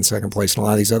 Bernie's in second place, and a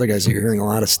lot of these other guys that you're hearing a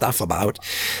lot of stuff about,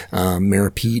 Mayor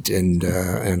Pete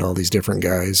and all these different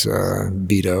guys,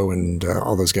 Beto and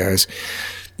all those guys.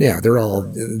 Yeah, they're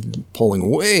all polling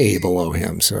way below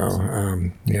him. So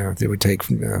they would take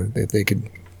if they could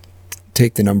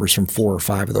take the numbers from 4 or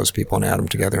 5 of those people and add them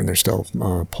together, and they're still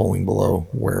polling below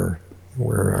where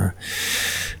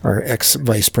our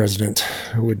ex-vice president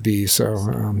would be. So,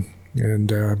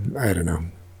 I don't know.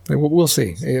 We'll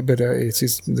see. But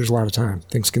there's a lot of time.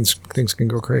 Things can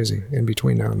go crazy in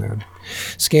between now and then.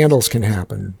 Scandals can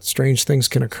happen. Strange things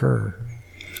can occur.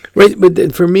 Right,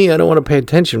 but for me, I don't want to pay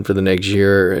attention for the next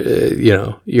year,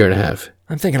 year and a half.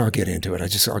 I'm thinking I'll get into it.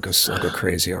 I'll go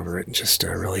crazy over it and just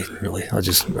really, I'm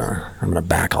going to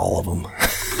back all of them.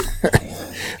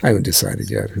 I haven't decided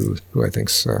yet who I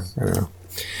think's, I don't know.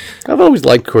 I've always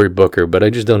liked Cory Booker, but I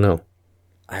just don't know.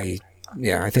 I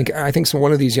think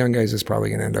one of these young guys is probably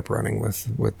going to end up running with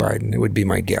Biden. It would be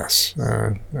my guess,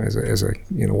 as a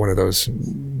one of those,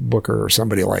 Booker or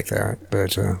somebody like that.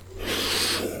 But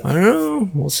I don't know.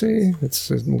 We'll see.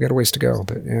 We got a ways to go.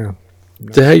 But yeah.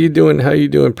 So how you doing? How you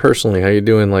doing personally? How you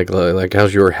doing? Like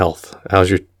how's your health? How's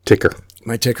your ticker?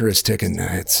 My ticker is ticking.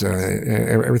 It's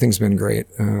everything's been great.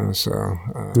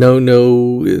 No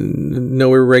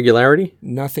irregularity.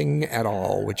 Nothing at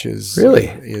all, which is really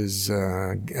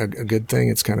a good thing.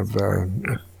 It's kind of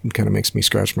makes me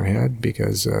scratch my head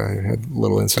because I had a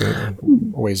little incident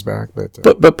a ways back.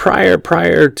 But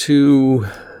prior to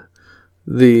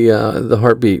the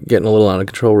heartbeat getting a little out of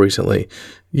control recently,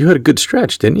 you had a good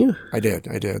stretch, didn't you? I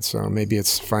did. So maybe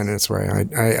it's finding its way.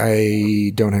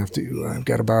 I don't have to. I've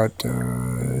got about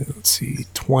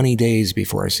 20 days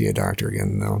before I see a doctor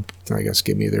again. They'll, I guess,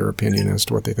 give me their opinion as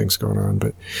to what they think's going on.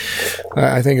 But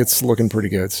I think it's looking pretty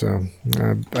good. So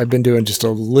I've been doing just a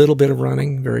little bit of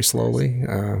running, very slowly.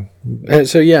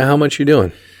 How much you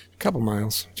doing? Couple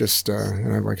miles, just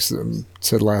and I like I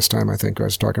said last time, I think I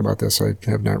was talking about this, I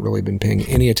have not really been paying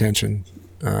any attention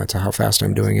to how fast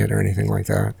I'm doing it or anything like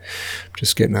that.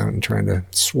 Just getting out and trying to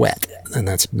sweat, and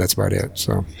that's about it.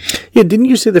 So yeah, didn't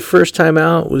you say the first time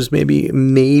out was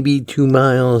maybe 2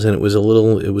 miles and it was a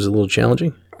little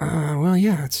challenging? Well,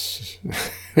 yeah,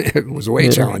 it was way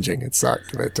challenging. It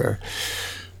sucked, but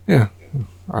yeah.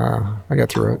 I got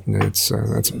through it, and that's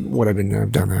what I've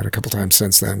done that a couple times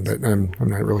since then. But I'm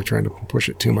not really trying to push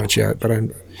it too much yet. But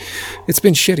it's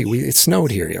been shitty. It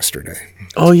snowed here yesterday.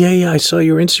 Oh yeah, I saw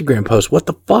your Instagram post. What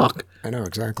the fuck? I know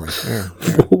exactly. Yeah.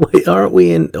 Wait, aren't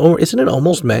we in? Or isn't it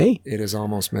almost May? It is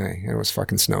almost May, and it was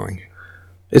fucking snowing.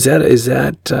 Is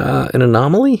that an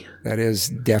anomaly? That is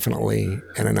definitely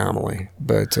an anomaly.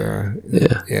 But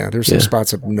yeah, there's some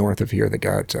spots up north of here that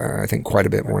got I think quite a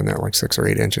bit more than that, like 6 or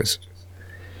 8 inches.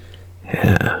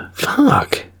 Yeah,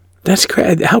 fuck. That's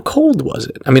crazy. How cold was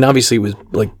it? I mean, obviously it was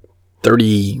like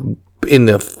 30 in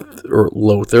the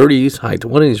low 30s, high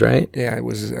 20s, right? Yeah, it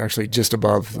was actually just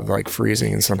above like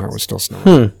freezing, and somehow it was still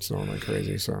snowing, snowing like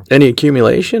crazy. So any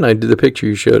accumulation? I did the picture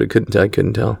you showed. I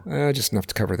couldn't tell. Just enough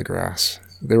to cover the grass.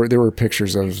 There were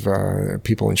pictures of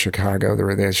people in Chicago.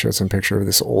 They showed some picture of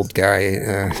this old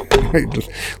guy.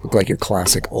 Looked like your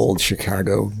classic old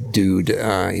Chicago dude.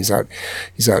 He's out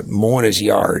mowing his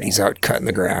yard. He's out cutting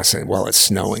the grass while it's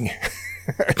snowing.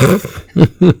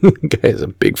 Guy's a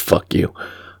big fuck you.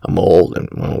 I'm old and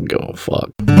I don't give a fuck.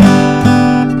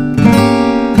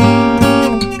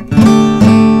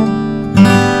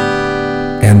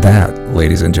 And that,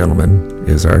 ladies and gentlemen,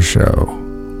 is our show.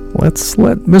 Let's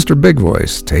let Mr. Big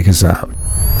Voice take us out.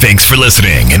 Thanks for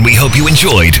listening, and we hope you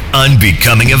enjoyed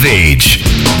Unbecoming of Age.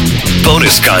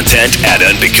 Bonus content at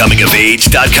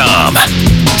unbecomingofage.com.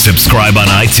 Subscribe on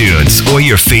iTunes or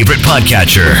your favorite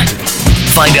podcatcher.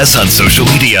 Find us on social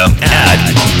media at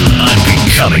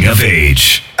Unbecoming of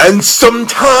Age. And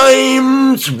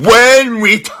sometimes when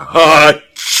we touch